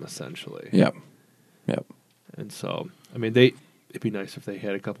game essentially. Yep. And so, it'd be nice if they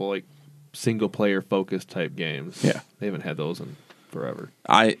had a couple single player focused type games. Yeah. They haven't had those in forever.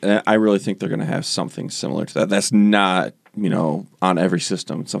 I really think they're going to have something similar to that. That's not, on every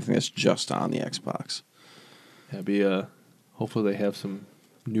system. It's something that's just on the Xbox. That'd be hopefully they have some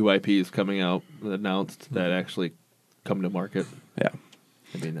new IPs coming out announced that actually come to market. Yeah.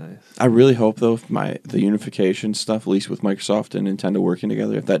 That'd be nice. I really hope, though, the unification stuff, at least with Microsoft and Nintendo working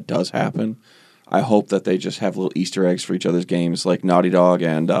together, if that does happen, I hope that they just have little Easter eggs for each other's games, like Naughty Dog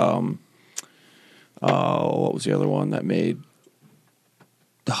and what was the other one that made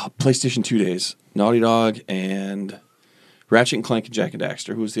PlayStation 2 days. Naughty Dog and Ratchet and Clank and Jack and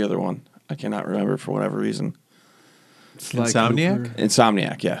Daxter. Who was the other one? I cannot remember for whatever reason. Sly Insomniac? Cooper.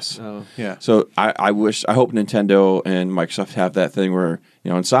 Insomniac, yes. Oh. Yeah. So I hope Nintendo and Microsoft have that thing where,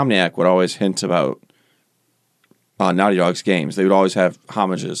 Insomniac would always hint about Naughty Dog's games. They would always have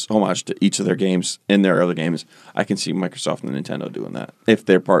homage to each of their games in their other games. I can see Microsoft and Nintendo doing that if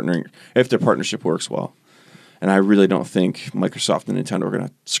their partnership works well. And I really don't think Microsoft and Nintendo are going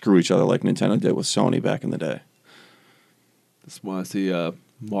to screw each other like Nintendo did with Sony back in the day. Just want to see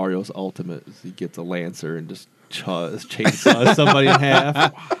Mario's Ultimate. He gets a Lancer and just chainsaws somebody in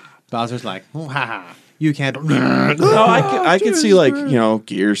half. Bowser's like, ha, you can't. No, I could see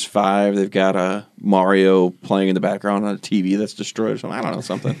Gears 5. They've got Mario playing in the background on a TV that's destroyed or something. I don't know,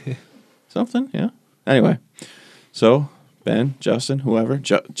 something. Yeah. Anyway, so Ben, Justin, whoever,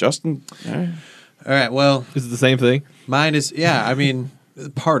 Justin. All right. All right, well, Is it the same thing? mine is, I mean,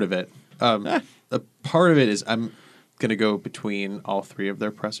 part of it. A part of it is I'm going to go between all three of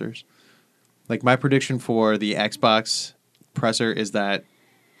their pressers. Like, my prediction for the Xbox presser is that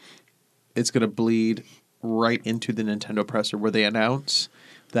it's going to bleed right into the Nintendo presser where they announce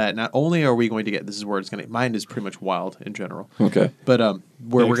that not only are we going to get, this is where it's going to, mine is pretty much wild in general. Okay. But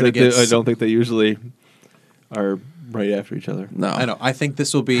where we're going to get. I don't think they usually are right after each other. No. I know. I think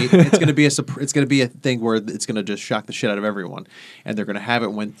this will be. It's going to be it's going to be a thing where it's going to just shock the shit out of everyone, and they're going to have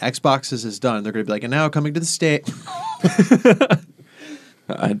it when Xboxes is done. They're going to be like, and now coming to the state.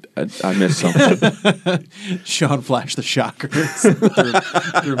 I missed something. Sean flashed the shocker.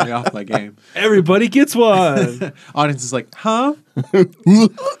 threw me off my game. Everybody gets one. Audience is like, huh?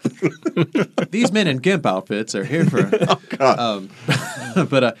 These men in GIMP outfits are here for.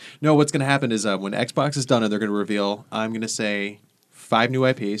 But no, what's going to happen is when Xbox is done and they're going to reveal, I'm going to say 5 new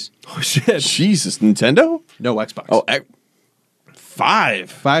IPs. Oh shit! Jesus, Nintendo? No Xbox. Oh, 5.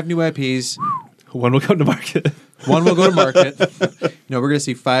 5 new IPs. One will come to market. One will go to market. No, we're going to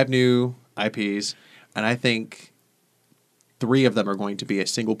see 5 new IPs, and I think 3 of them are going to be a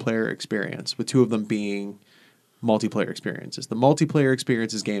single-player experience, with 2 of them being multiplayer experiences. The multiplayer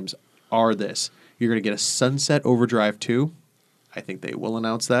experiences games are this. You're going to get a Sunset Overdrive 2. I think they will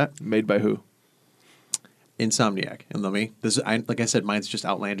announce that. Made by who? Insomniac. And let me, like I said, mine's just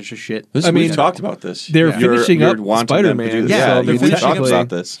outlandish as shit. We talked about this. They're finishing up wanting them to Spider-Man. do this. Yeah, Yeah, they're we finishing talked up about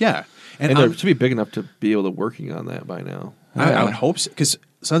this. Yeah. And I'm- they should be big enough to be able to working on that by now. I would hope so, because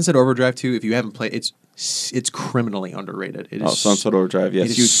Sunset Overdrive 2, if you haven't played, it's criminally underrated. It is Sunset Overdrive,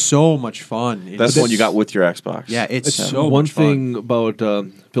 yes. It is so much fun. That's the one you got with your Xbox. Yeah, it's It's so one much fun. thing about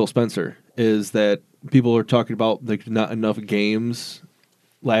Phil Spencer is that people are talking about like not enough games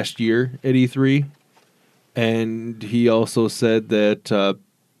last year at E3, and he also said that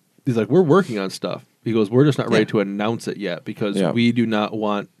he's like, we're working on stuff. He goes, we're just not ready Yeah. to announce it yet because Yeah. we do not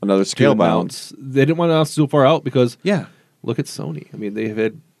want Another to scale bound. announce. They didn't want to announce too far out because Yeah. look at Sony. I mean, they've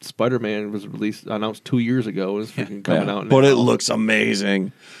had Spider-Man was announced 2 years ago and it's freaking coming out. But now. it looks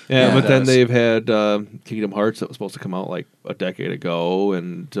amazing. Yeah, Yeah, but it then does. they've had Kingdom Hearts that was supposed to come out like a decade ago,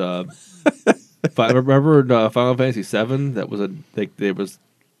 and remember Final Fantasy VII? That was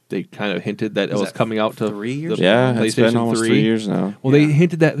they kind of hinted that it Was was that coming out to 3 years the Yeah, it's been PlayStation almost 3. 3 years now. Well, Yeah. they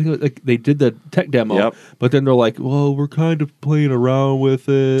hinted that like, they did the tech demo, Yep. but then they're like, "Well, we're kind of playing around with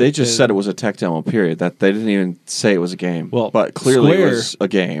it." They just and said it was a tech demo, period. That they didn't even say it was a game. Well, but clearly Square- it was a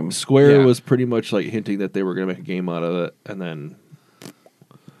game. Square Yeah. was pretty much like hinting that they were going to make a game out of it, and then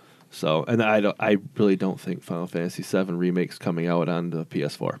I really don't think Final Fantasy VII remake's coming out on the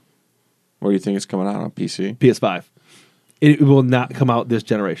PS4, Where do you think it's coming out on PC? PS5. It will not come out this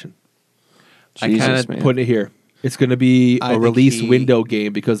generation. I Jesus, kinda man. Putting it here, it's going to be I a think release he- window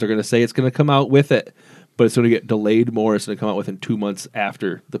game because they're going to say it's going to come out with it, but it's going to get delayed more. It's going to come out within 2 months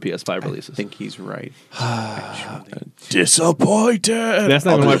after the PS5 releases. I think he's right. Disappointed. That's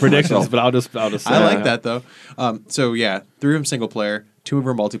not I'll one of do my it for predictions, myself. but I'll just say I it. like that though. So yeah, 3 of them single player, 2 of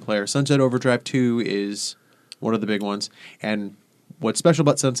them multiplayer. Sunset Overdrive 2 is one of the big ones. And what's special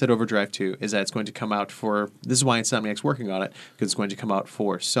about Sunset Overdrive 2 is that it's going to come out for. This is why Insomniac's working on it, because it's going to come out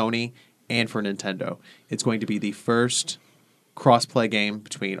for Sony and for Nintendo. It's going to be the first cross-play game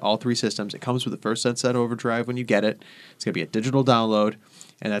between all 3 systems. It comes with the first Sunset Overdrive when you get it. It's going to be a digital download,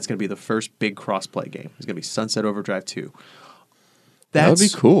 and that's going to be the first big cross-play game. It's going to be Sunset Overdrive 2. That would be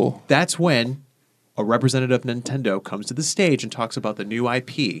cool. That's when a representative of Nintendo comes to the stage and talks about the new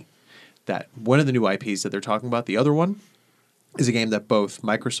IP. That one of the new IPs that they're talking about, the other one, is a game that both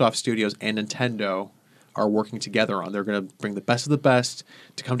Microsoft Studios and Nintendo are working together on. They're going to bring the best of the best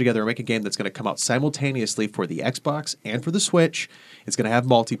to come together and make a game that's going to come out simultaneously for the Xbox and for the Switch. It's going to have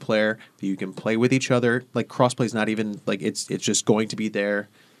multiplayer that you can play with each other. Like crossplay is not even like it's just going to be there.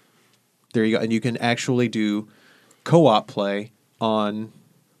 There you go, and you can actually do co-op play on.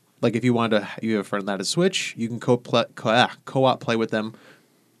 Like if you want to, you have a friend that has Switch, you can co-op play with them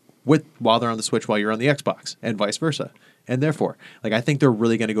while they're on the Switch while you're on the Xbox, and vice versa. And therefore, like I think they're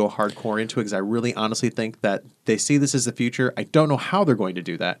really going to go hardcore into it because I really honestly think that they see this as the future. I don't know how they're going to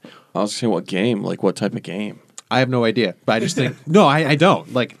do that. I was saying, what game? Like, what type of game? I have no idea, but I just think no, I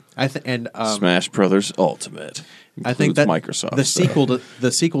don't like. Smash Brothers Ultimate. I think that Microsoft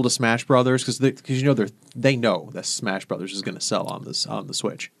the sequel to Smash Brothers because you know they know that Smash Brothers is going to sell on the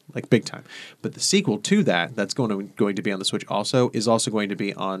Switch like big time, but the sequel to that's going to be on the Switch is also going to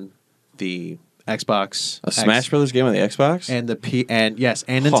be on the Xbox. A Smash Brothers game on the Xbox and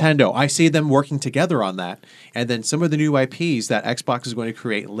Nintendo. I see them working together on that, and then some of the new IPs that Xbox is going to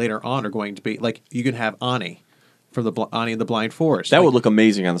create later on are going to be like you can have Ani. From the Ani and the Blind Forest. That would look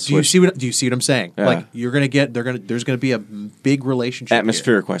amazing on the Switch. Do you see what I'm saying? Yeah. Like you're gonna get there's gonna be a big relationship.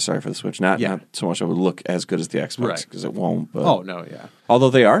 Atmospheric wise, sorry for the Switch. Not so much it would look as good as the Xbox because it won't. But no, yeah. Although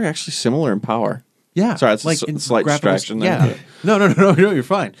they are actually similar in power. Yeah, sorry, it's like a slight distraction there. Yeah, no, you're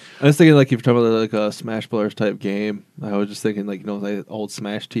fine. I was thinking like if you're talking about like a Smash Brothers type game, I was just thinking like like old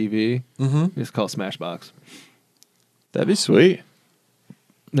Smash TV. Mm-hmm. It's called Smashbox. That'd be sweet.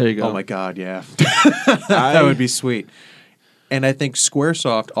 There you go. Oh my God, yeah, that would be sweet. And I think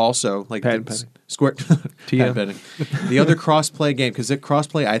SquareSoft also like patent pending. Patent pending. The other crossplay game because the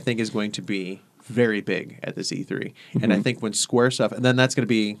crossplay I think is going to be very big at this E3, and I think when SquareSoft and then that's going to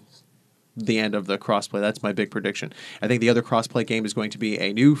be the end of the crossplay. That's my big prediction. I think the other crossplay game is going to be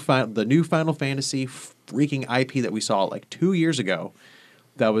the new Final Fantasy freaking IP that we saw like 2 years ago.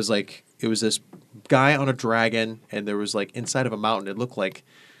 That was like it was this guy on a dragon, and there was like inside of a mountain. It looked like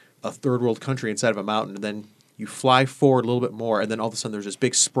a third world country inside of a mountain, and then you fly forward a little bit more, and then all of a sudden there's this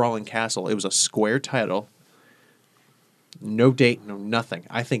big sprawling castle. It was a Square title. No date, no nothing.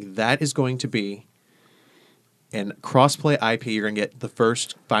 I think that is going to be an crossplay IP. You're going to get the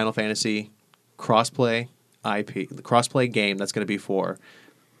first Final Fantasy crossplay IP, the crossplay game that's going to be for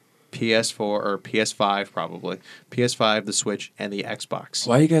PS4 or PS5 probably. PS5, the Switch, and the Xbox.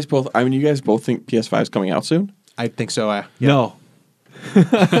 Why you guys both... I mean, you guys both think PS5 is coming out soon? I think so. Yeah. No.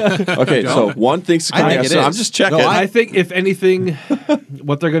 Okay, so one thing's coming out soon. I'm just checking. No, I think if anything,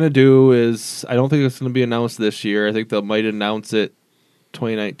 what they're going to do is, I don't think it's going to be announced this year. I think they might announce it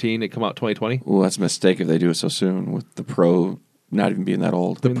 2019. It come out 2020. Well, that's a mistake if they do it so soon with the Pro not even being that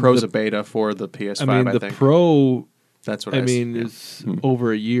old. The Pro's a beta for the PS5, I mean, I the think. Pro, that's what I mean, is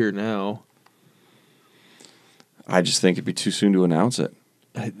over a year now. I just think it'd be too soon to announce it.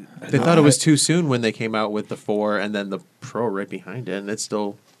 They thought it was too soon when they came out with the 4 and then the Pro right behind it, and it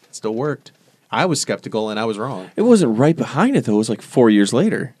still worked. I was skeptical, and I was wrong. It wasn't right behind it, though. It was like 4 years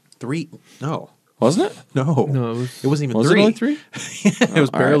later. 3? No. Wasn't it? No. It wasn't even was 3. It only 3? It was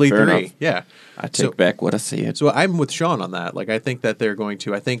barely fair 3. enough. Yeah. I take back what I said. So I'm with Sean on that. Like, I think that they're going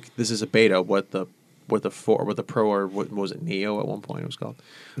to. I think this is a beta. What the Pro or what was it? Neo at one point it was called.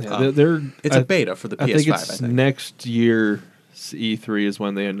 Yeah, it's a beta for the PS5. I think it's next year. E3 is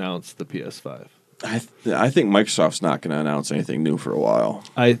when they announced the PS5. I think Microsoft's not going to announce anything new for a while.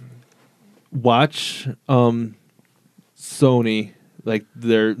 I watch Sony, like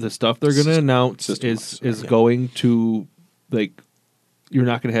the stuff they're going to announce is going to, like, you're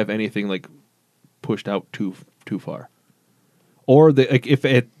not going to have anything like pushed out too far. Or if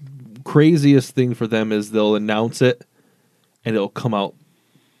a craziest thing for them is they'll announce it and it'll come out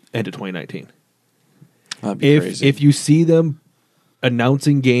end of 2019. That'd be crazy. If you see them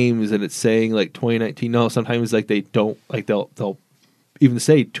announcing games and it's saying like 2019, no, sometimes like they don't, like they'll even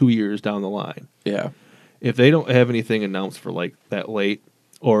say 2 years down the line. Yeah. If they don't have anything announced for like that late,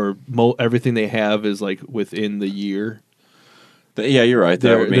 or everything they have is like within the year. Yeah, you're right.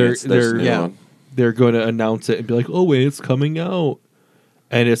 That would mean they're going to announce it and be like, oh wait, it's coming out,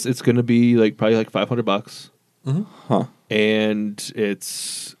 and it's going to be like probably like $500. Mm-hmm. Huh. And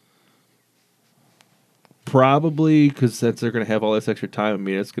it's probably because since they're going to have all this extra time, I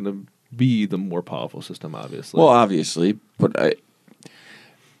mean, it's going to be the more powerful system, obviously. Well, obviously, but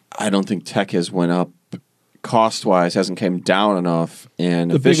I don't think tech has went up cost-wise, hasn't came down enough,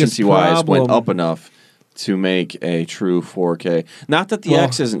 and efficiency-wise went up enough to make a true 4K. Not that the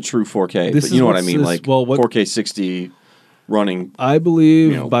X isn't true 4K, but you know what I mean, 4K 60 running. I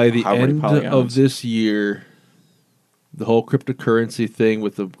believe by the end polygons. of this year, the whole cryptocurrency thing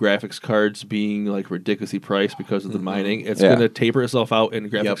with the graphics cards being like ridiculously priced because of the mining, it's Yeah. going to taper itself out, and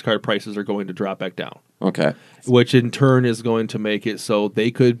graphics Yep. card prices are going to drop back down. Okay. Which in turn is going to make it so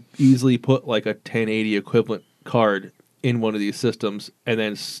they could easily put like a 1080 equivalent card in one of these systems, and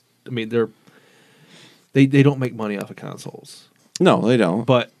then they don't make money off of consoles, No, they don't.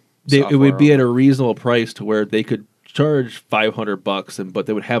 but it Software would be at only. a reasonable price to where they could charge $500, but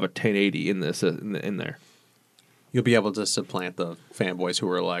they would have a 1080 in this in there. You'll be able to supplant the fanboys who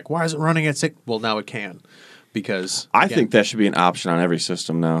are like, "Why is it running at 6?" Well, now it can, because I again, think that should be an option on every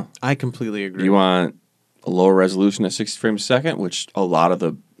system now. I completely agree. You want a lower resolution at 60 frames a second, which a lot of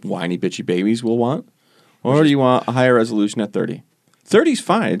the whiny bitchy babies will want, or do you want a higher resolution at 30? 30 is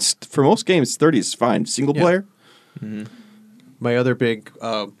fine. It's, for most games, 30 is fine. Single Yeah. player. My other big,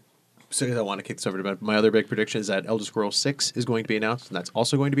 so I want to kick this over to Ben. My other big prediction is that Elder Scrolls 6 is going to be announced, and that's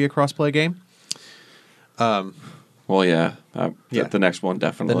also going to be a cross-play game. Well, yeah. Yeah. The next one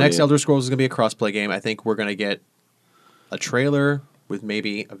definitely. The next Elder Scrolls is going to be a cross-play game. I think we're going to get a trailer with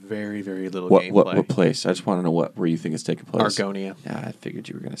maybe a very, very little gameplay. What place? I just want to know where you think it's taking place. Argonia. Yeah, I figured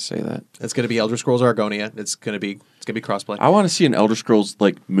you were going to say that. It's going to be Elder Scrolls Argonia. It's going to be cross-play. I want to see an Elder Scrolls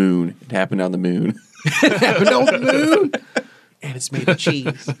like moon. It happened on the moon. No moon. And it's made of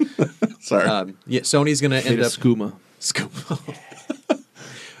cheese. Sorry. Yeah, Sony's going to Made end of up skooma.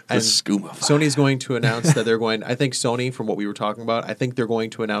 The skooma fire. Sony's going to announce that they're going. I think Sony, from what we were talking about, I think they're going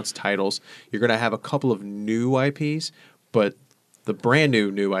to announce titles. You're going to have a couple of new IPs, but the brand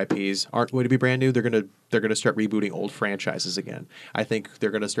new IPs aren't going to be brand new. They're going to start rebooting old franchises again. I think they're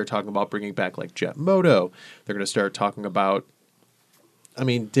going to start talking about bringing back like Jet Moto. They're going to start talking about. I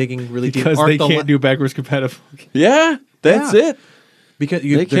mean, digging really deep. Because Arc they the can't La- do backwards compatible. Yeah, that's Yeah. it. because They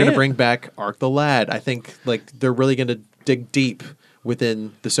they're going to can't. bring back Arc the Lad. I think like they're really going to dig deep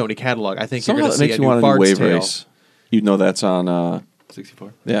within the Sony catalog. I think Somehow you're that going to makes see me a want new to do Bard's Wave Tale. Race. You know that's on.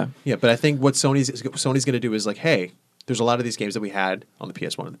 64. Yeah. Yeah, but I think what Sony's going to do is like, hey, there's a lot of these games that we had on the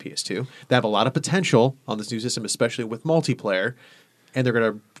PS1 and the PS2 that have a lot of potential on this new system, especially with multiplayer, and they're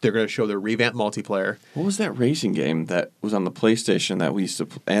gonna show their revamped multiplayer. What was that racing game that was on the PlayStation that we used to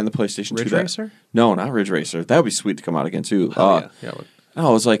and the PlayStation 2? Ridge that- Racer? No, not Ridge Racer. That would be sweet to come out again too. Yeah. Oh,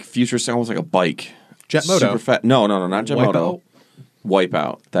 it was like futuristic, almost like a bike. Jet Moto. Super fat. No, not Jet Moto.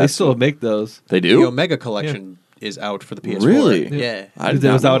 Wipeout. They still make those. They The do. Omega Collection is out for the PS4. Really? Yeah. I It did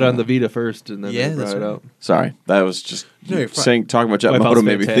not was out know on the that. Vita first, and then Yeah, they that's brought it right. out. Sorry, that was just No, you're fine. talking about Jet Wipeout's Moto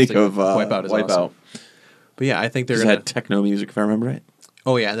made me think fantastic. of Wipeout is awesome. But yeah, I think they're Does it going had to. techno music if I remember right.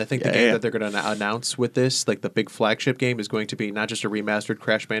 Oh yeah, and I think the Yeah, game yeah. that they're going to announce with this, like the big flagship game, is going to be not just a remastered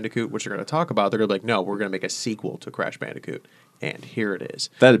Crash Bandicoot, which they're going to talk about. They're going to be like, no, we're going to make a sequel to Crash Bandicoot, and here it is.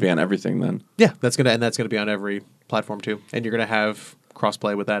 That'd be on everything then. Yeah, that's going to be on every platform too, and you're going to have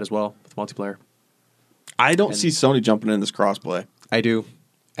crossplay with that as well with multiplayer. I don't And- see Sony jumping in this crossplay. I do,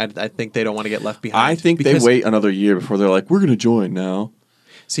 and I think they don't want to get left behind. I think they because- wait another year before they're like, we're going to join now.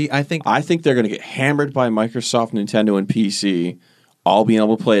 See, I think I think they're going to get hammered by Microsoft, Nintendo, and PC, all being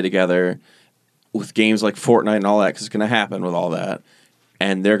able to play together with games like Fortnite and all that, because it's going to happen with all that.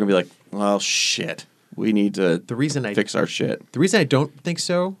 And they're going to be like, well, shit. We need to the reason I fix our shit. the reason I don't think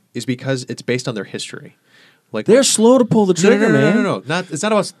so is because it's based on their history. Like They're slow to pull the trigger, man. No. It's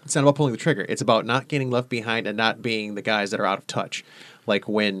not about pulling the trigger. It's about not getting left behind and not being the guys that are out of touch. Like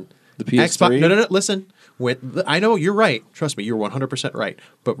when The PS3? Xbox. No. Listen. When I know you're right. Trust me, you're 100% right.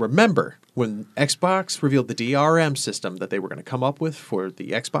 But remember when Xbox revealed the DRM system that they were going to come up with for the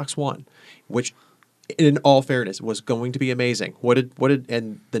Xbox One, which, in all fairness, was going to be amazing. What did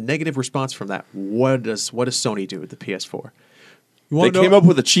and the negative response from that? What does Sony do with the PS4? You They wanna know- came up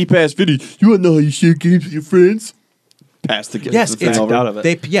with a cheap ass video. You want to know how you share games with your friends? Pass the Yes, thing it's over. out of it.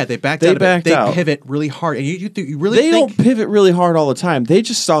 They backed They out of backed it. They out. pivot really hard, and you really They think don't pivot really hard all the time. They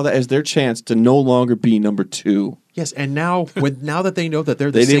just saw that as their chance to no longer be number two. yes. And now now that they know that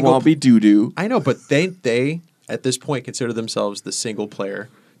they're the They didn't single, want to be doo doo. I know, but they at this point consider themselves the single player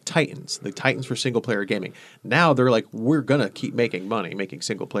titans, the titans for single player gaming. Now they're like, we're gonna keep making money making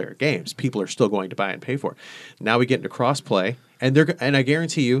single player games. People are still going to buy and pay for it. Now we get into crossplay, and I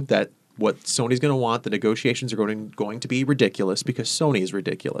guarantee you that what Sony's going to want, the negotiations are going to be ridiculous because Sony is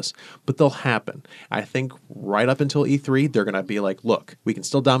ridiculous, but they'll happen. I think right up until E3, they're going to be like, look, we can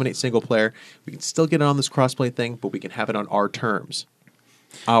still dominate single player, we can still get on this crossplay thing, but we can have it on our terms,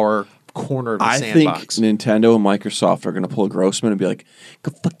 our corner of the I sandbox. think Nintendo and Microsoft are going to pull a Grossman and be like,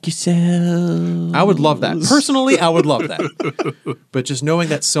 go fuck yourself. I would love that. Personally, I would love that. But just knowing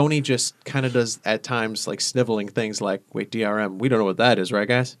that Sony just kind of does at times like sniveling things like, wait, DRM, we don't know what that is, right,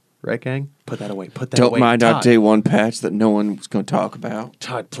 guys? Right, gang? Put that away. Put that Don't away. mind our Todd. day one patch that no one was going to talk about.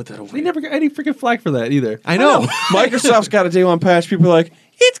 Todd, put that away. They never got any freaking flack for that either. I know. Microsoft's got a day one patch. People are like,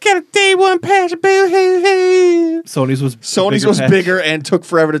 it's got a day one patch. Sony's was Sony's was bigger and took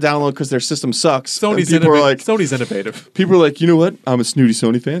forever to download because their system sucks. Sony's And people are like, Sony's innovative. people are like, you know what? I'm a snooty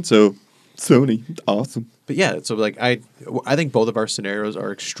Sony fan, so Sony, awesome. But yeah, so like I think both of our scenarios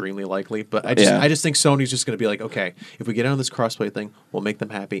are extremely likely. But I Yeah. just think Sony's just going to be like, okay, if we get on this crossplay thing, we'll make them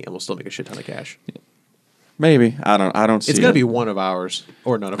happy and we'll still make a shit ton of cash. Maybe I don't see. It's going to it. be one of ours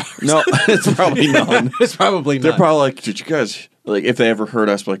or none of ours. No, it's probably none. It's probably They're not. probably like, dude, you guys, like, if they ever heard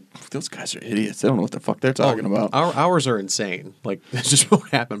us, like, those guys are idiots. They don't know what the fuck they're talking about. Ours are insane. Like that just won't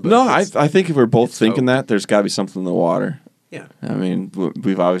happen. But No, it's- I think if we're both it's thinking hope. that, there's got to be something in the water. yeah. I mean,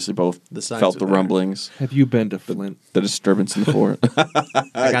 we've obviously both The signs felt are the there. rumblings, Have you been to Flint? the disturbance in the fort.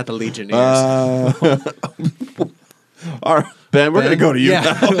 I got the Legionnaires. All right, Ben, we're going to go to you yeah.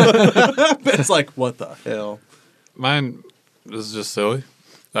 now. It's like, what the hell? Mine is just silly.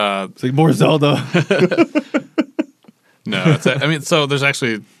 It's like more Zelda. No, I mean, so there's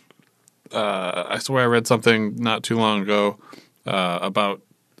actually, I swear I read something not too long ago about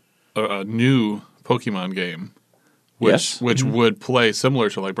a new Pokemon game, Yes. which would play similar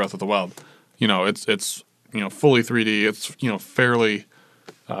to like Breath of the Wild. You know, it's fully 3D. It's fairly.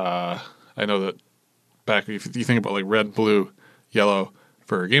 I know that back if you think about like red, blue, yellow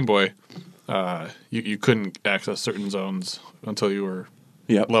for Game Boy, you couldn't access certain zones until you were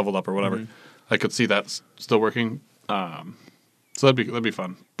Yep. leveled up or whatever. I could see that still working. So that'd be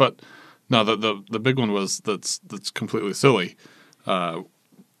fun. But no, the big one was that's completely silly.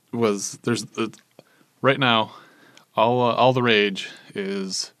 Was there's right now all the rage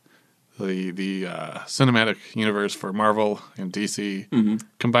is the cinematic universe for Marvel and DC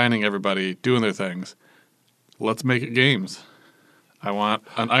combining everybody doing their things. Let's make it games. I want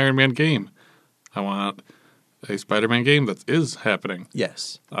an Iron Man game. I want a Spider-Man game that is happening.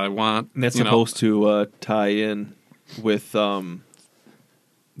 Yes. I want And that's you know, supposed to tie in with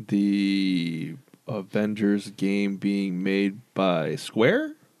the Avengers game being made by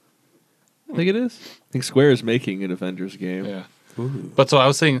Square. I think it is. I think Square is making an Avengers game. Yeah. But so I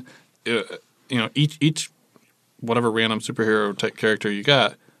was saying, each whatever random superhero type character you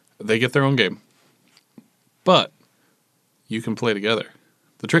got, they get their own game. But you can play together.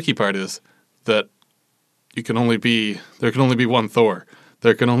 The tricky part is that there can only be one Thor.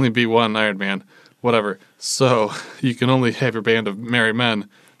 There can only be one Iron Man, whatever. So you can only have your band of merry men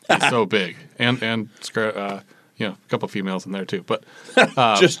be so big, and a couple of females in there too. But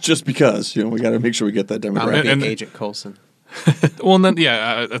just because we got to make sure we get that I'm demographic. going to and- be Agent Coulson. well, and then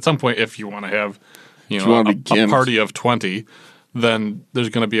at some point, if you want to have you wanna a be Gims. party of 20, then there's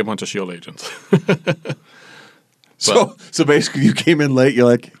going to be a bunch of Shield agents. So basically, you came in late. You're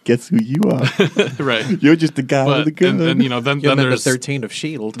like, guess who you are? Right. You're just the guy with But the gun. and then You're then the there's 13 of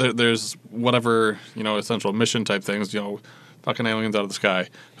Shield. there's whatever essential mission type things. Fucking aliens out of the sky.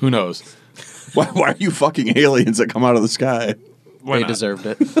 Who knows? why are you fucking aliens that come out of the sky? Why They not? deserved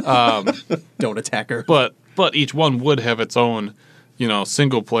it. Don't attack her. But each one would have its own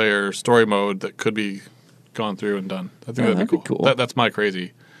single player story mode that could be gone through and done. I think that'd be cool. That's my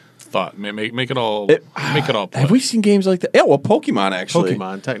crazy thought. Make it all play. Have we seen games like that? Yeah, well, Pokemon actually.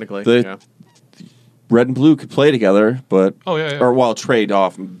 Pokemon, technically. The- yeah. Red and Blue could play together, but Oh, yeah. or trade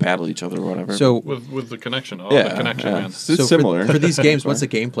off and battle each other or whatever. So, with the connection, the connection, man. It's so similar for these games, what's the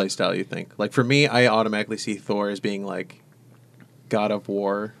gameplay style you think? Like for me, I automatically see Thor as being like God of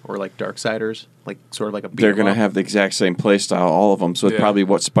War or like Darksiders, like sort of like a. beat They're 'em going to up. have the exact same play style, all of them. So it's Yeah. probably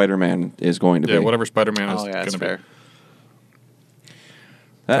what Spider-Man is going to Yeah, be. whatever Spider-Man is Oh yeah, going that's to be. fair.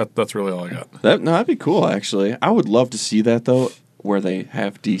 That's really all I got. That'd be cool, actually. I would love to see that, though, where they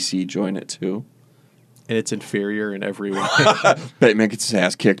have DC join it, too. And it's inferior in every way. Batman gets his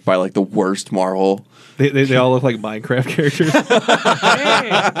ass kicked by, like, the worst Marvel. They all look like Minecraft characters.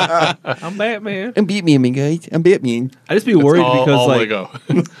 Hey, I'm Batman. And beat me, guys. I'm Batman. I just be worried all, because all like Lego.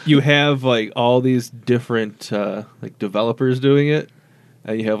 you have like all these different like developers doing it,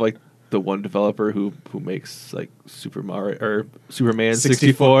 and you have like the one developer who makes like Super Mario or Superman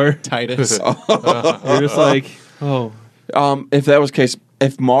 64. Titus. You're just like, oh, If that was the case,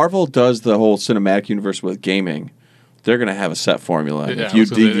 if Marvel does the whole cinematic universe with gaming, they're going to have a set formula. And Yeah, if you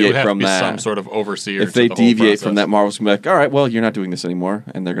so it would deviate have from to be that, some sort of overseer. if to they the whole deviate from process. that, Marvel's going to be like, all right, well, you're not doing this anymore.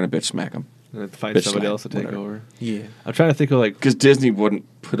 And they're going to bitch smack them. and then find Bitch somebody slap, else to take whatever. over. Yeah. I'm trying to think of like Because Disney wouldn't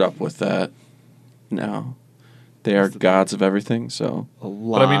put up with that. No. They are gods of everything, so. a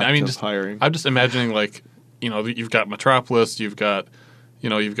lot. But I mean, of just hiring. I'm just imagining like you've got Metropolis, you've got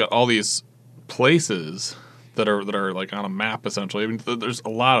all these places that are like on a map essentially. I mean, there's a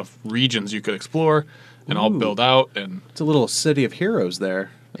lot of regions you could explore and all build out and It's a little city of heroes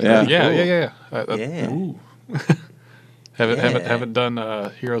there. Yeah. yeah. Yeah. Haven't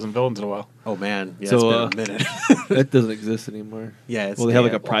done Heroes and Villains in a while. Oh man, yeah, So, it's been a minute. That doesn't exist anymore. Yeah, it's Well, they have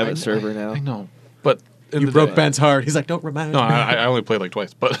like a terrible. private server now. I know, but in You the broke day- Ben's heart. He's like, don't remind No, me. I only played like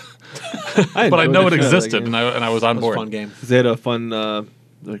twice, but I but I know it enjoyed the shit out of that existed, game. and I was on It was board. a fun game. They had a fun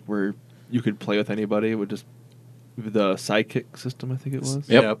like where you could play with anybody with just the sidekick system. I think it was.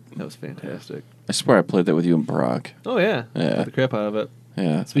 Yep. That was fantastic. I swear I played that with you and Barack. Oh yeah, Yeah. Got the crap out of it.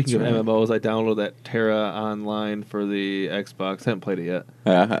 Yeah. Speaking of that's right. MMOs, I downloaded that Terra Online for the Xbox. I haven't played it yet,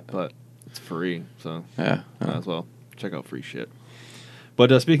 Yeah. but it's free, so Yeah. might as well check out free shit.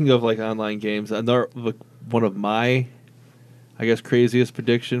 But speaking of like online games, another one of my, I guess, craziest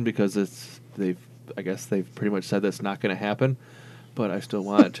prediction because I guess they've pretty much said that's not going to happen, but I still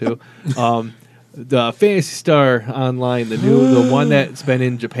want it to. The Phantasy Star Online, the one that's been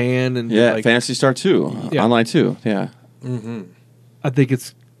in Japan and Yeah. like, Fantasy Star 2. Yeah. Online 2. Yeah. Mm-hmm. I think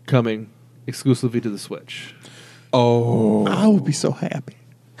it's coming exclusively to the Switch. Oh, I would be so happy.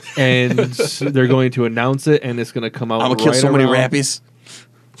 And they're going to announce it, and it's going to come out. I'm going to kill so many around- rappies.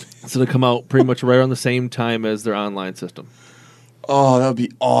 It's going to come out pretty much right around the same time as their online system, Oh, that would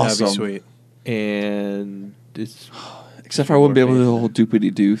be awesome. that'd be sweet. and it's Except for I wouldn't be able to do the whole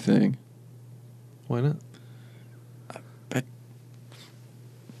doopity doo thing. why not?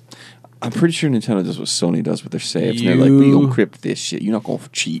 I'm pretty sure Nintendo does what Sony does with their saves. And they're like, we You- encrypt this shit. You're not going to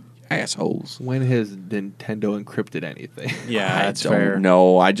cheat, assholes. When has Nintendo encrypted anything? Yeah, I that's don't fair.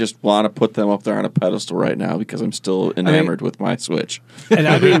 know. I just want to put them up there on a pedestal right now because I'm still enamored with my Switch. And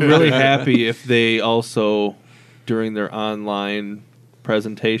I'd be really happy if they also, during their online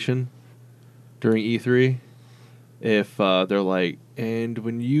presentation during E3, if they're like, and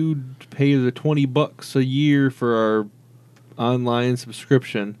when you pay the $20 a year for our online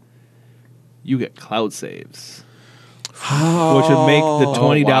subscription, you get cloud saves, which would make the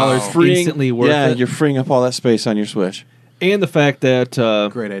 $20 Freeing- instantly worth yeah, it. you're freeing up all that space on your Switch. And the fact that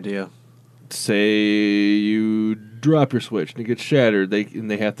Great idea. say you drop your Switch and it gets shattered,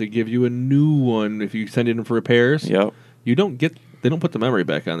 they have to give you a new one if you send it in for repairs. Yep. They don't put the memory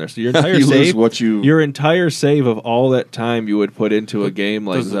back on there, so your entire You lose save, what you- your entire save of all that time you would put into a game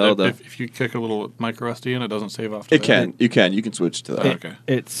like Does it- Zelda. If you kick a little micro SD in, it doesn't save off. To It that. can. You can switch to that. Okay.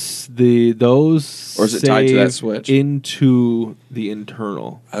 It's those Or is it tied to that save Switch? into the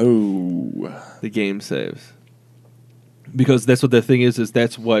internal, Oh. the game saves, because that's what the thing is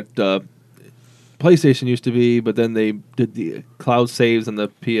that's what PlayStation used to be, but then they did the cloud saves on the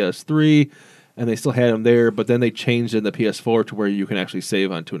PS3. And they still had them there, but then they changed in the PS4 to where you can actually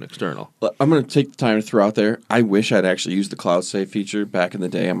save onto an external. I'm going to take the time to throw out there. I wish I'd actually used the cloud save feature back in the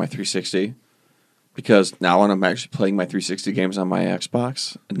day on my 360. Because now when I'm actually playing my 360 games on my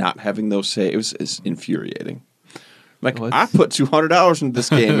Xbox, not having those saves is infuriating. Like, Well, I it's- put $200 into this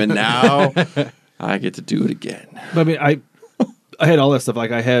game, and now I get to do it again. But I mean, I had all that stuff.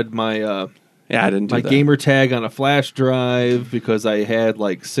 Like I had my Yeah, I didn't do my that. gamer tag on a flash drive because I had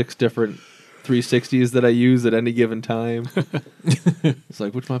like 6 different 360s that I used at any given time. It's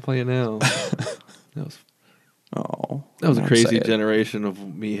like, which am I playing now? That was a I'm crazy sad. generation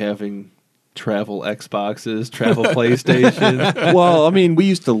of me having travel Xboxes, travel PlayStation. Well, I mean, we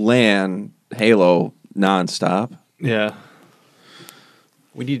used to LAN Halo nonstop. Yeah,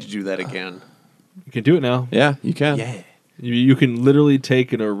 We need to do that again. you can do it now. Yeah, you can. You can literally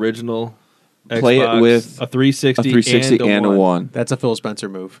take an original Play it Xbox, with a 360, A 360 and a 1. That's a Phil Spencer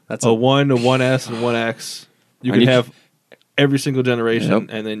move. That's A 1, a 1S, and 1X. You And could you have every single generation, Yep.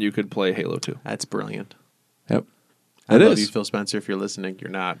 and then you could play Halo 2. That's brilliant. Yep. I It love is. you, Phil Spencer. If you're listening, you're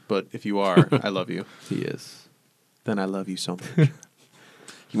not. But if you are, I love you. He is. Then I love you so much.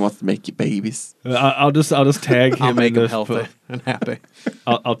 He wants to make you babies. I'll just tag him. I'll make in him this healthy and happy.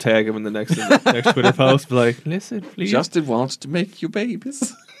 I'll tag him in the next Twitter post. Be like, listen, please. Justin wants to make you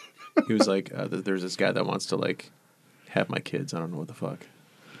babies. He was like, "There's this guy that wants to like have my kids. I don't know what the fuck.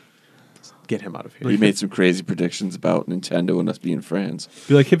 Just get him out of here." He made some crazy predictions about Nintendo and us being friends.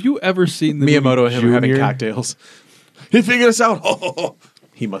 Be like, have you ever seen the Miyamoto movie and him are having Junior? cocktails. He figured us out. Oh,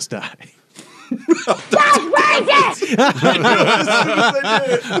 He must die.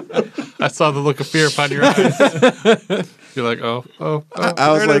 I saw the look of fear upon your eyes. You're like, oh.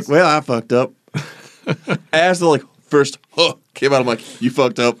 I was there it like, is. well, I fucked up. As the first came out, I'm like, you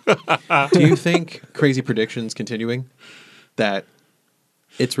fucked up. Do you think crazy predictions continuing that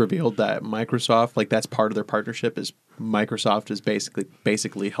it's revealed that Microsoft, like that's part of their partnership, is Microsoft is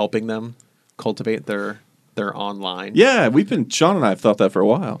basically helping them cultivate their online. Yeah, Sean and I have thought that for a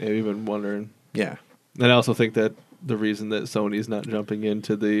while. Yeah, we've been wondering. Yeah. And I also think that the reason that Sony's not jumping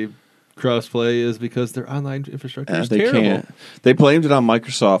into the crossplay is because their online infrastructure is they terrible. can't. They blamed it on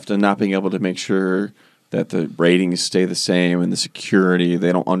Microsoft and not being able to make sure that the ratings stay the same and the security.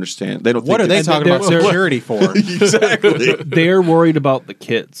 They don't understand. They don't. What think are they it's- talking about security for? exactly? They're worried about the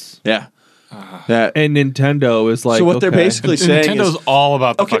kids. Yeah. That. And Nintendo is like, so what they're okay. basically saying Nintendo's is all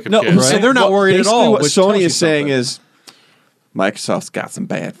about the fucking no, kids. So they're not worried at basically all, What which tells Sony you is saying something. is Microsoft's got some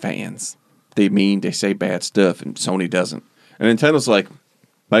bad fans. They say bad stuff, and Sony doesn't. And Nintendo's like,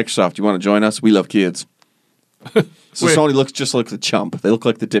 Microsoft, you want to join us? We love kids. So Wait. Sony looks just like the chump. They look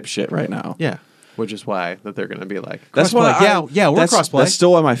like the dipshit right now. Yeah, which is why that they're going to be like, That's crossplay. why yeah, we're that's, crossplay. That's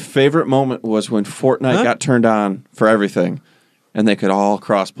still why my favorite moment was when Fortnite Huh? got turned on for everything, and they could all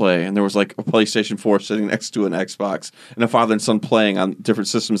crossplay. And there was like a PlayStation 4 sitting next to an Xbox, and a father and son playing on different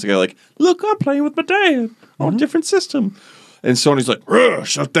systems. They go like, "Look, I'm playing with my dad on a different system." And Sony's like, "Ugh,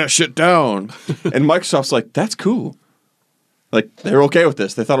 shut that shit down." And Microsoft's like, "That's cool." Like they're okay with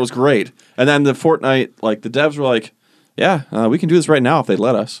this. They thought it was great. And then the Fortnite, like the devs were like, "Yeah, we can do this right now if they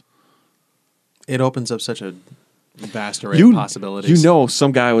let us." It opens up such a vast array of possibilities. You know,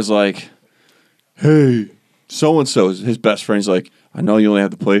 some guy was like, "Hey, so and so." His best friend's like, "I know you only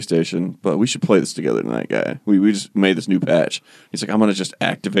have the PlayStation, but we should play this together tonight, guy. We just made this new patch." He's like, "I'm gonna just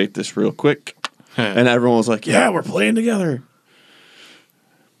activate this real quick," and everyone was like, "Yeah, we're playing together."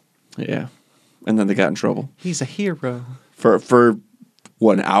 Yeah, and then they got in trouble he's a hero. for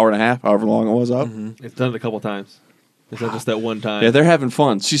what, an hour and a half, however long it was up. It's done it a couple times. It's not just that one time. Yeah, they're having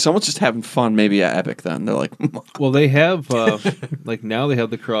fun. See, someone's just having fun. Maybe at Epic. Then they're like, Well, they have like now they have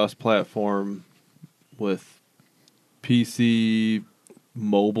the cross-platform with PC,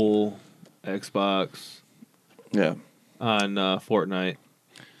 mobile, Xbox "Yeah." on Fortnite.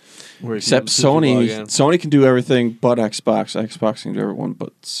 Where if Except as soon as you log Sony, in- Sony can do everything but Xbox. Xbox can do everyone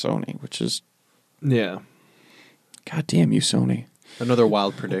but Sony, which is Yeah, God damn you, Sony. Another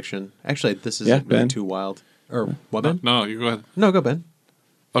wild prediction. Actually, this Yeah, isn't really Ben? too wild. Or what, No, Ben? no, you go ahead. No, go, Ben.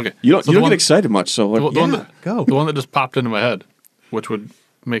 Okay. You don't So you the don't one- get excited much, so like, The one Yeah, that, go. The one that just popped into my head, which would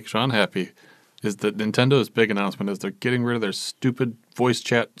make Sean happy, is that Nintendo's big announcement is they're getting rid of their stupid voice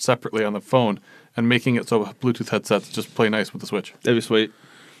chat separately on the phone and making it so Bluetooth headsets just play nice with the Switch. that'd be sweet.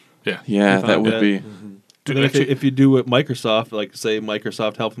 Yeah. yeah, If that I'm would dead. be. Dude, Then actually- if you do it Microsoft, like say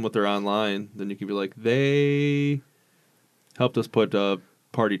Microsoft helped them with their online, then you can be like, they helped us put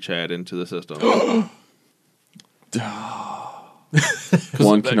party chat into the system.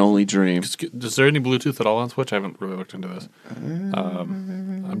 One can only dream. Is there any Bluetooth at all on Switch? I haven't really looked into this.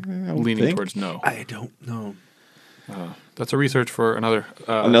 I'm leaning think. towards no. I don't know. That's a research for another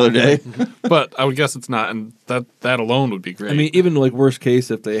Another day. But I would guess it's not, and that alone would be great. I mean, even like worst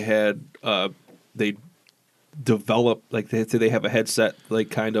case, if they had they develop like they say they have a headset like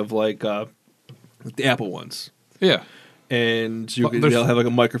kind of like the Apple ones, yeah. and Well, there's- they'll have like a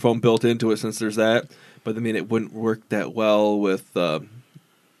microphone built into it since there's that. But I mean, it wouldn't work that well with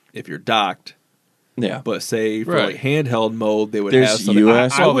if you're docked. Yeah. But say for Right. like handheld mode, they would There's have something.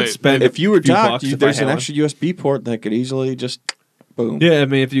 US. I would Well, spend If you were a few docked, bucks if I there's an had extra USB port that could easily just boom. one. Yeah, I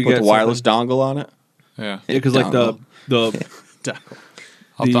mean, if you Put get the wireless dongle on it. Yeah. because like the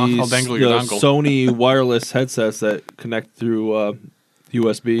I'll dangle your the dongle. Sony wireless headsets that connect through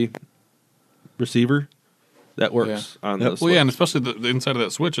USB receiver that works on the Switch. Well, yeah, and especially the inside of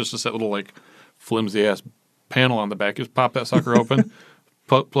that Switch is just that little like flimsy ass panel on the back. You just pop that sucker open,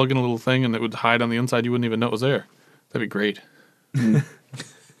 plug in a little thing, and it would hide on the inside. You wouldn't even know it was there. That'd be great. I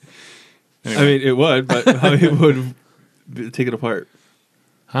mean, it would, but how it would take it apart.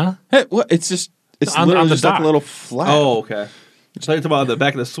 Huh? Hey, what? It's just it's On literally the just like dock. a little flap. Oh, okay. So you're talking about the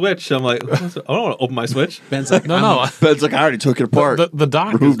back of the Switch. I'm like, I don't want to open my Switch. Ben's like, No. But it's like I already took it apart. The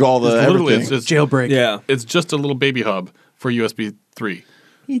dock Removed is, all the is literally everything. it's jailbreak. Yeah. It's just a little baby hub for USB 3.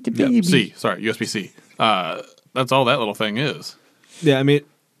 C. Sorry, USB C. That's all that little thing is. Yeah, I mean,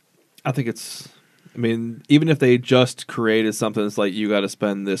 I think it's. I mean, even if they just created something that's like you got to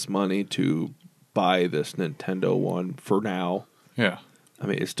spend this money to buy this Nintendo one for now. Yeah. I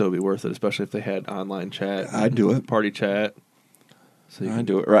mean, it'd still be worth it, especially if they had online chat. I'd do it. Party chat. So I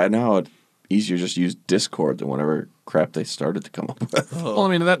do it right now. It's easier just to use Discord than whatever crap they started to come up with. Well, I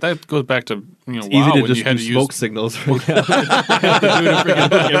mean that goes back to It's WoW easy to when just you had do to smoke use. signals right now. Have to do it and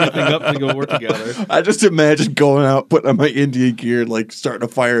freaking hook everything up to go work together. I just imagine going out, putting on my Indian gear, like starting a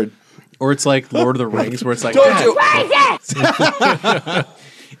fire. Or it's like Lord of the Rings, where it's like, Don't do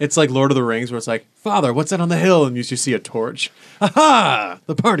it's like Lord of the Rings, where it's like, Father, what's that on the hill? And you just see a torch. Aha!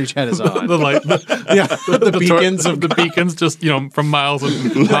 The party chat is on. The light, yeah, the beacons of the beacons, just from miles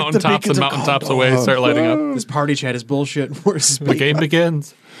and mountaintops beacons and have mountaintops gone away, off. start lighting up. this party chat is bullshit. Where's The game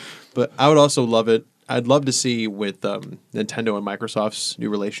begins. But I would also love it. I'd love to see with Nintendo and Microsoft's new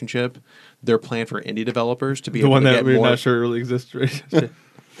relationship, their plan for indie developers to be The able one to that get we're more. not sure really exists, right?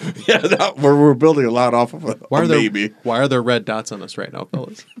 Yeah, no, we're building a lot off of a maybe. Why are there red dots on us right now,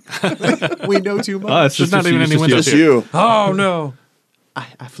 fellas? We know too much. Oh, it's just not even it's any just Windows you. Just you. Oh no!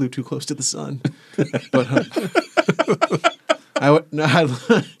 I flew too close to the sun. But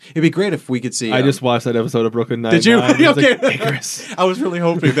it'd be great if we could see. I just watched that episode of Brooklyn Nine-Nine. Did you? It was like, Okay. Icarus. I was really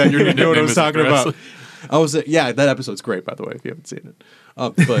hoping that you knew what I was Nickname is talking about. Icarus. I was yeah, that episode's great, by the way, if you haven't seen it.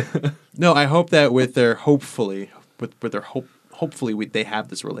 But no, I hope that with their hopefully they have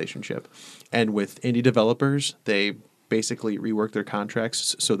this relationship, and with indie developers, they basically rework their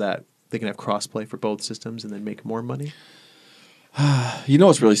contracts so that they can have crossplay for both systems and then make more money. You know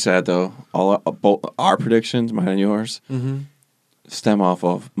what's really sad though? Both our predictions, mine and yours, stem off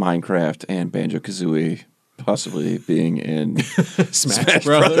of Minecraft and Banjo Kazooie possibly being in Smash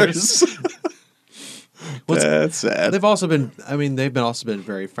Brothers. That's sad. They've also been. I mean, they've also been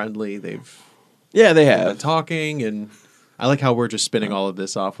very friendly. They've Yeah, they been have. talking, and I like how we're just spinning all of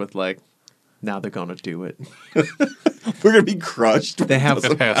this off with like, now they're gonna do it. We're gonna be crushed. They have.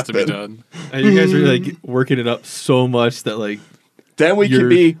 It has to be done. And you guys are like working it up so much that like Then we can you're.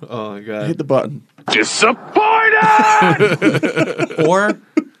 be Oh my god. hit the button. Disappointed! Or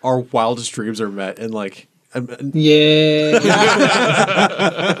our wildest dreams are met, and like,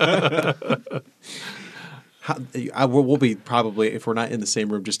 we'll be probably, if we're not in the same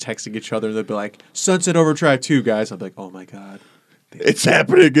room, just texting each other. They'll be like, "Sunset Overdrive 2, guys." I'm like, "Oh my god, It's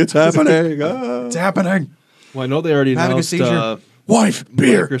happening. It's happening. it's happening!" Well, I know they already Having a announced seizure. Wife,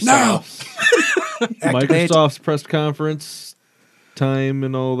 beer, now. Microsoft's press conference time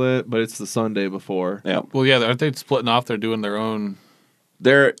and all that, but it's the Sunday before. Yeah, Well, yeah, aren't they splitting off? They're doing their own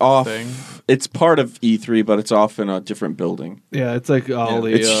they're off. thing. It's part of E3, but it's off in a different building. Yeah, it's like all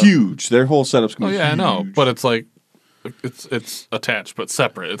the. It's huge. Their whole setup's Oh gonna be yeah, I know, huge. but it's like it's attached but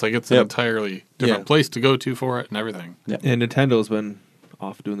separate. It's like it's an Yep. entirely different Yeah. place to go to for it and everything. And Nintendo's been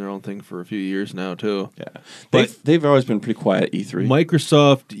off doing their own thing for a few years now too. Yeah, But- they've always been pretty quiet at E3.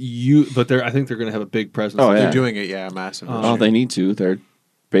 Microsoft, but I think they're going to have a big presence. Oh, yeah. They're doing it, yeah, massive. this Oh, year. they need to. They're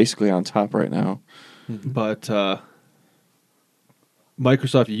basically on top right now. But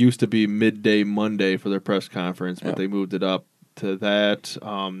Microsoft used to be midday Monday for their press conference, but Yeah. they moved it up to that.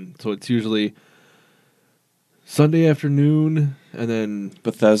 So it's usually Sunday afternoon, and then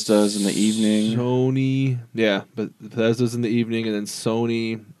Bethesda's in the evening. Sony, yeah, but Bethesda's in the evening, and then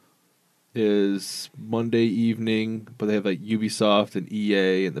Sony is Monday evening, but they have like Ubisoft and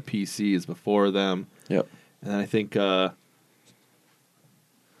EA, and the PC is before them. Yep. And I think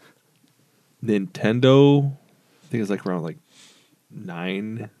Nintendo, I think it's like around like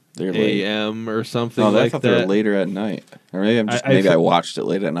 9 They're late. a.m. or something No, I like thought that. they were later at night. Or maybe I watched it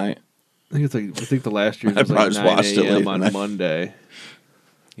late at night. I think the last year I was like probably just 9 watched it late a.m. at on night. Monday.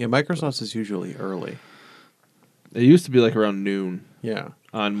 Yeah, Microsoft's is usually early. It used to be like around noon Yeah.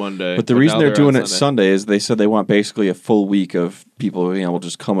 on Monday. But the reason now they're doing on it Sunday is they said they want basically a full week of people being able to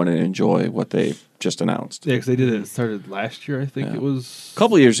just come in and enjoy what they just announced. Yeah, because they did it. It started last year, I think Yeah. it was. A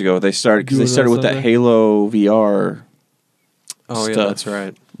couple of years ago, they started because Doing they it started on with that Sunday? Halo VR. Oh yeah, stuff. that's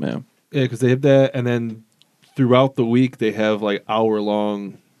right. Yeah. Yeah, because they have that, and then throughout the week they have like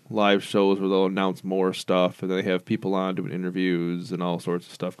hour-long live shows where they'll announce more stuff, and then they have people on doing interviews and all sorts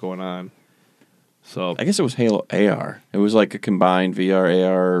of stuff going on. So I guess it was Halo AR. It was like a combined VR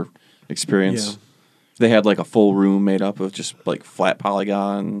AR experience. Yeah. They had like a full room made up of just like flat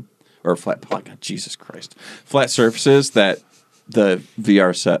polygon. Jesus Christ. Flat surfaces that the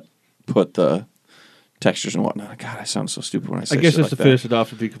VR set put the textures and whatnot. God, I sound so stupid when I say I guess shit just like to finish it off,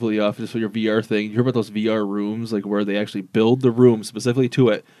 to be completely off, just for your VR thing, you heard about those VR rooms, like where they actually build the room specifically to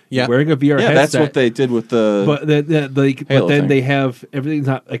it. Yeah. You're wearing a VR that. Yeah, headset. that's what they did with the. But then, Halo then thing. they have everything's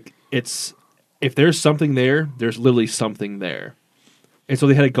not like it's. If there's something there, there's literally something there. And so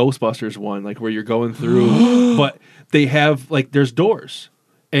they had a Ghostbusters one, like where you're going through, but they have like there's doors,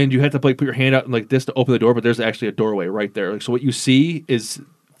 and you have to like put your hand out and like this to open the door, but there's actually a doorway right there. Like so, what you see is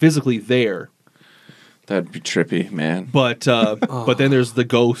physically there, That'd be trippy, man. but but then there's the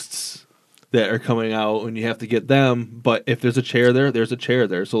ghosts that are coming out, and you have to get them. But if there's a chair there, there's a chair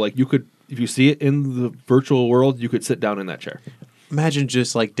there. So like you could, if you see it in the virtual world, you could sit down in that chair. Imagine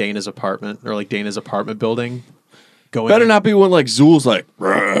just like Dana's apartment or like Dana's apartment building. Going Better in. not be one like Zool's like,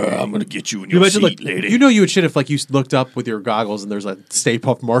 I'm going to get you in your imagine, seat, like, lady. You know you would shit if like you looked up with your goggles and there's a Stay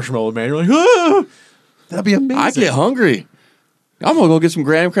Puft Marshmallow Man. You're like, ah, that'd be amazing. I get hungry. I'm going to go get some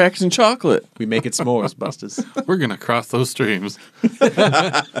graham crackers and chocolate. We make it s'mores, Bustas. We're gonna cross those streams.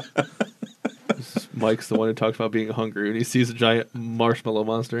 Mike's the one who talks about being hungry when he sees a giant marshmallow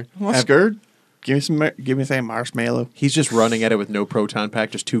monster. I'm not scared. Give me some marshmallow. He's just running at it with no proton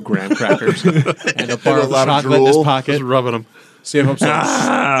pack, just 2 graham crackers and a bar a of lot of chocolate in his drool. pocket. Just rubbing them. See if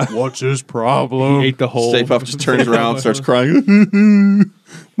I'm what's his problem? He ate the whole. Stay Puft just turns around, starts crying.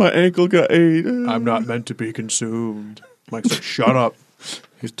 My ankle got ate. I'm not meant to be consumed. Mike's like, shut up.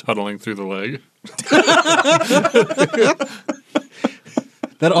 He's tunneling through the leg.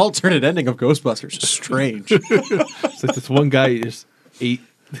 That alternate ending of Ghostbusters is strange. It's like this one guy just ate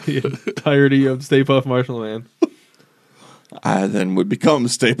the entirety of Stay Puft Marshmallow Man. I then would become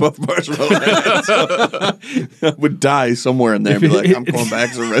Stay Puft Marshmallow Man. So I would die somewhere in there and be like, I'm going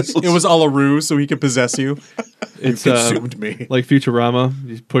back to wrestle. It was all a ruse so he could possess you. It's Consumed me. like Futurama.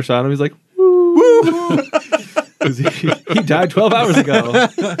 You push on him, he's like, woo! 'Cause he died 12 hours ago.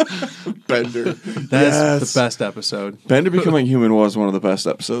 Bender. That's the best episode. Bender Becoming Human was one of the best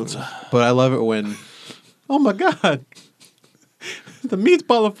episodes. But I love it when, oh my God, the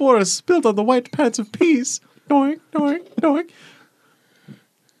meatball of forest spilled on the white pants of peace. Doink, doink, doink.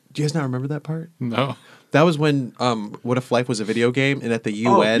 Do you guys not remember that part? No. That was when What If Life was a video game, and at the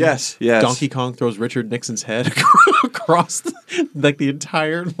UN, Oh, yes. Donkey Kong throws Richard Nixon's head across the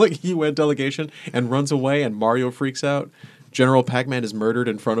entire UN delegation and runs away, and Mario freaks out. General Pac-Man is murdered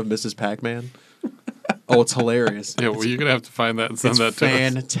in front of Mrs. Pac-Man. Oh, it's hilarious. Yeah, well, you're going to have to find that and send It's that to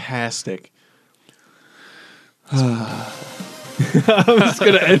us. fantastic. I'm just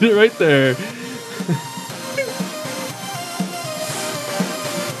going to end it right there.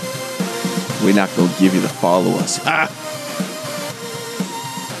 We're not going to give you the followers.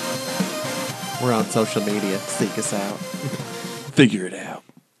 We're on social media. Seek us out. Figure it out.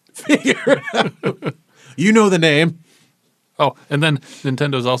 You know the name. Oh, and then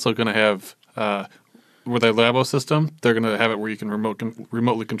Nintendo's also going to have, with their Labo system, they're going to have it where you can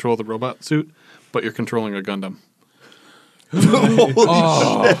remotely control the robot suit, but you're controlling a Gundam.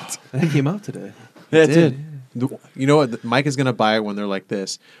 That came out today. Yeah, it did. You know what? Mike is going to buy it when they're like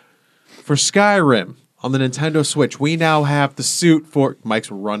this. For Skyrim on the Nintendo Switch, we now have the suit for... Mike's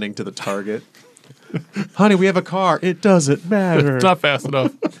running to the Target. Honey, we have a car. It doesn't matter. It's not fast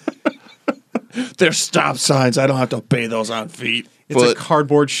enough. There's stop signs. I don't have to obey those on feet. It's a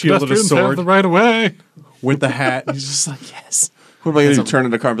cardboard shield and a Pedestrians have sword the right of way. with the hat. He's just like, yes. What am I going to do? Turn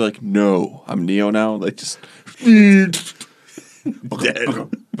in the car and be like, no, I'm Neo now? Like, just... Dead.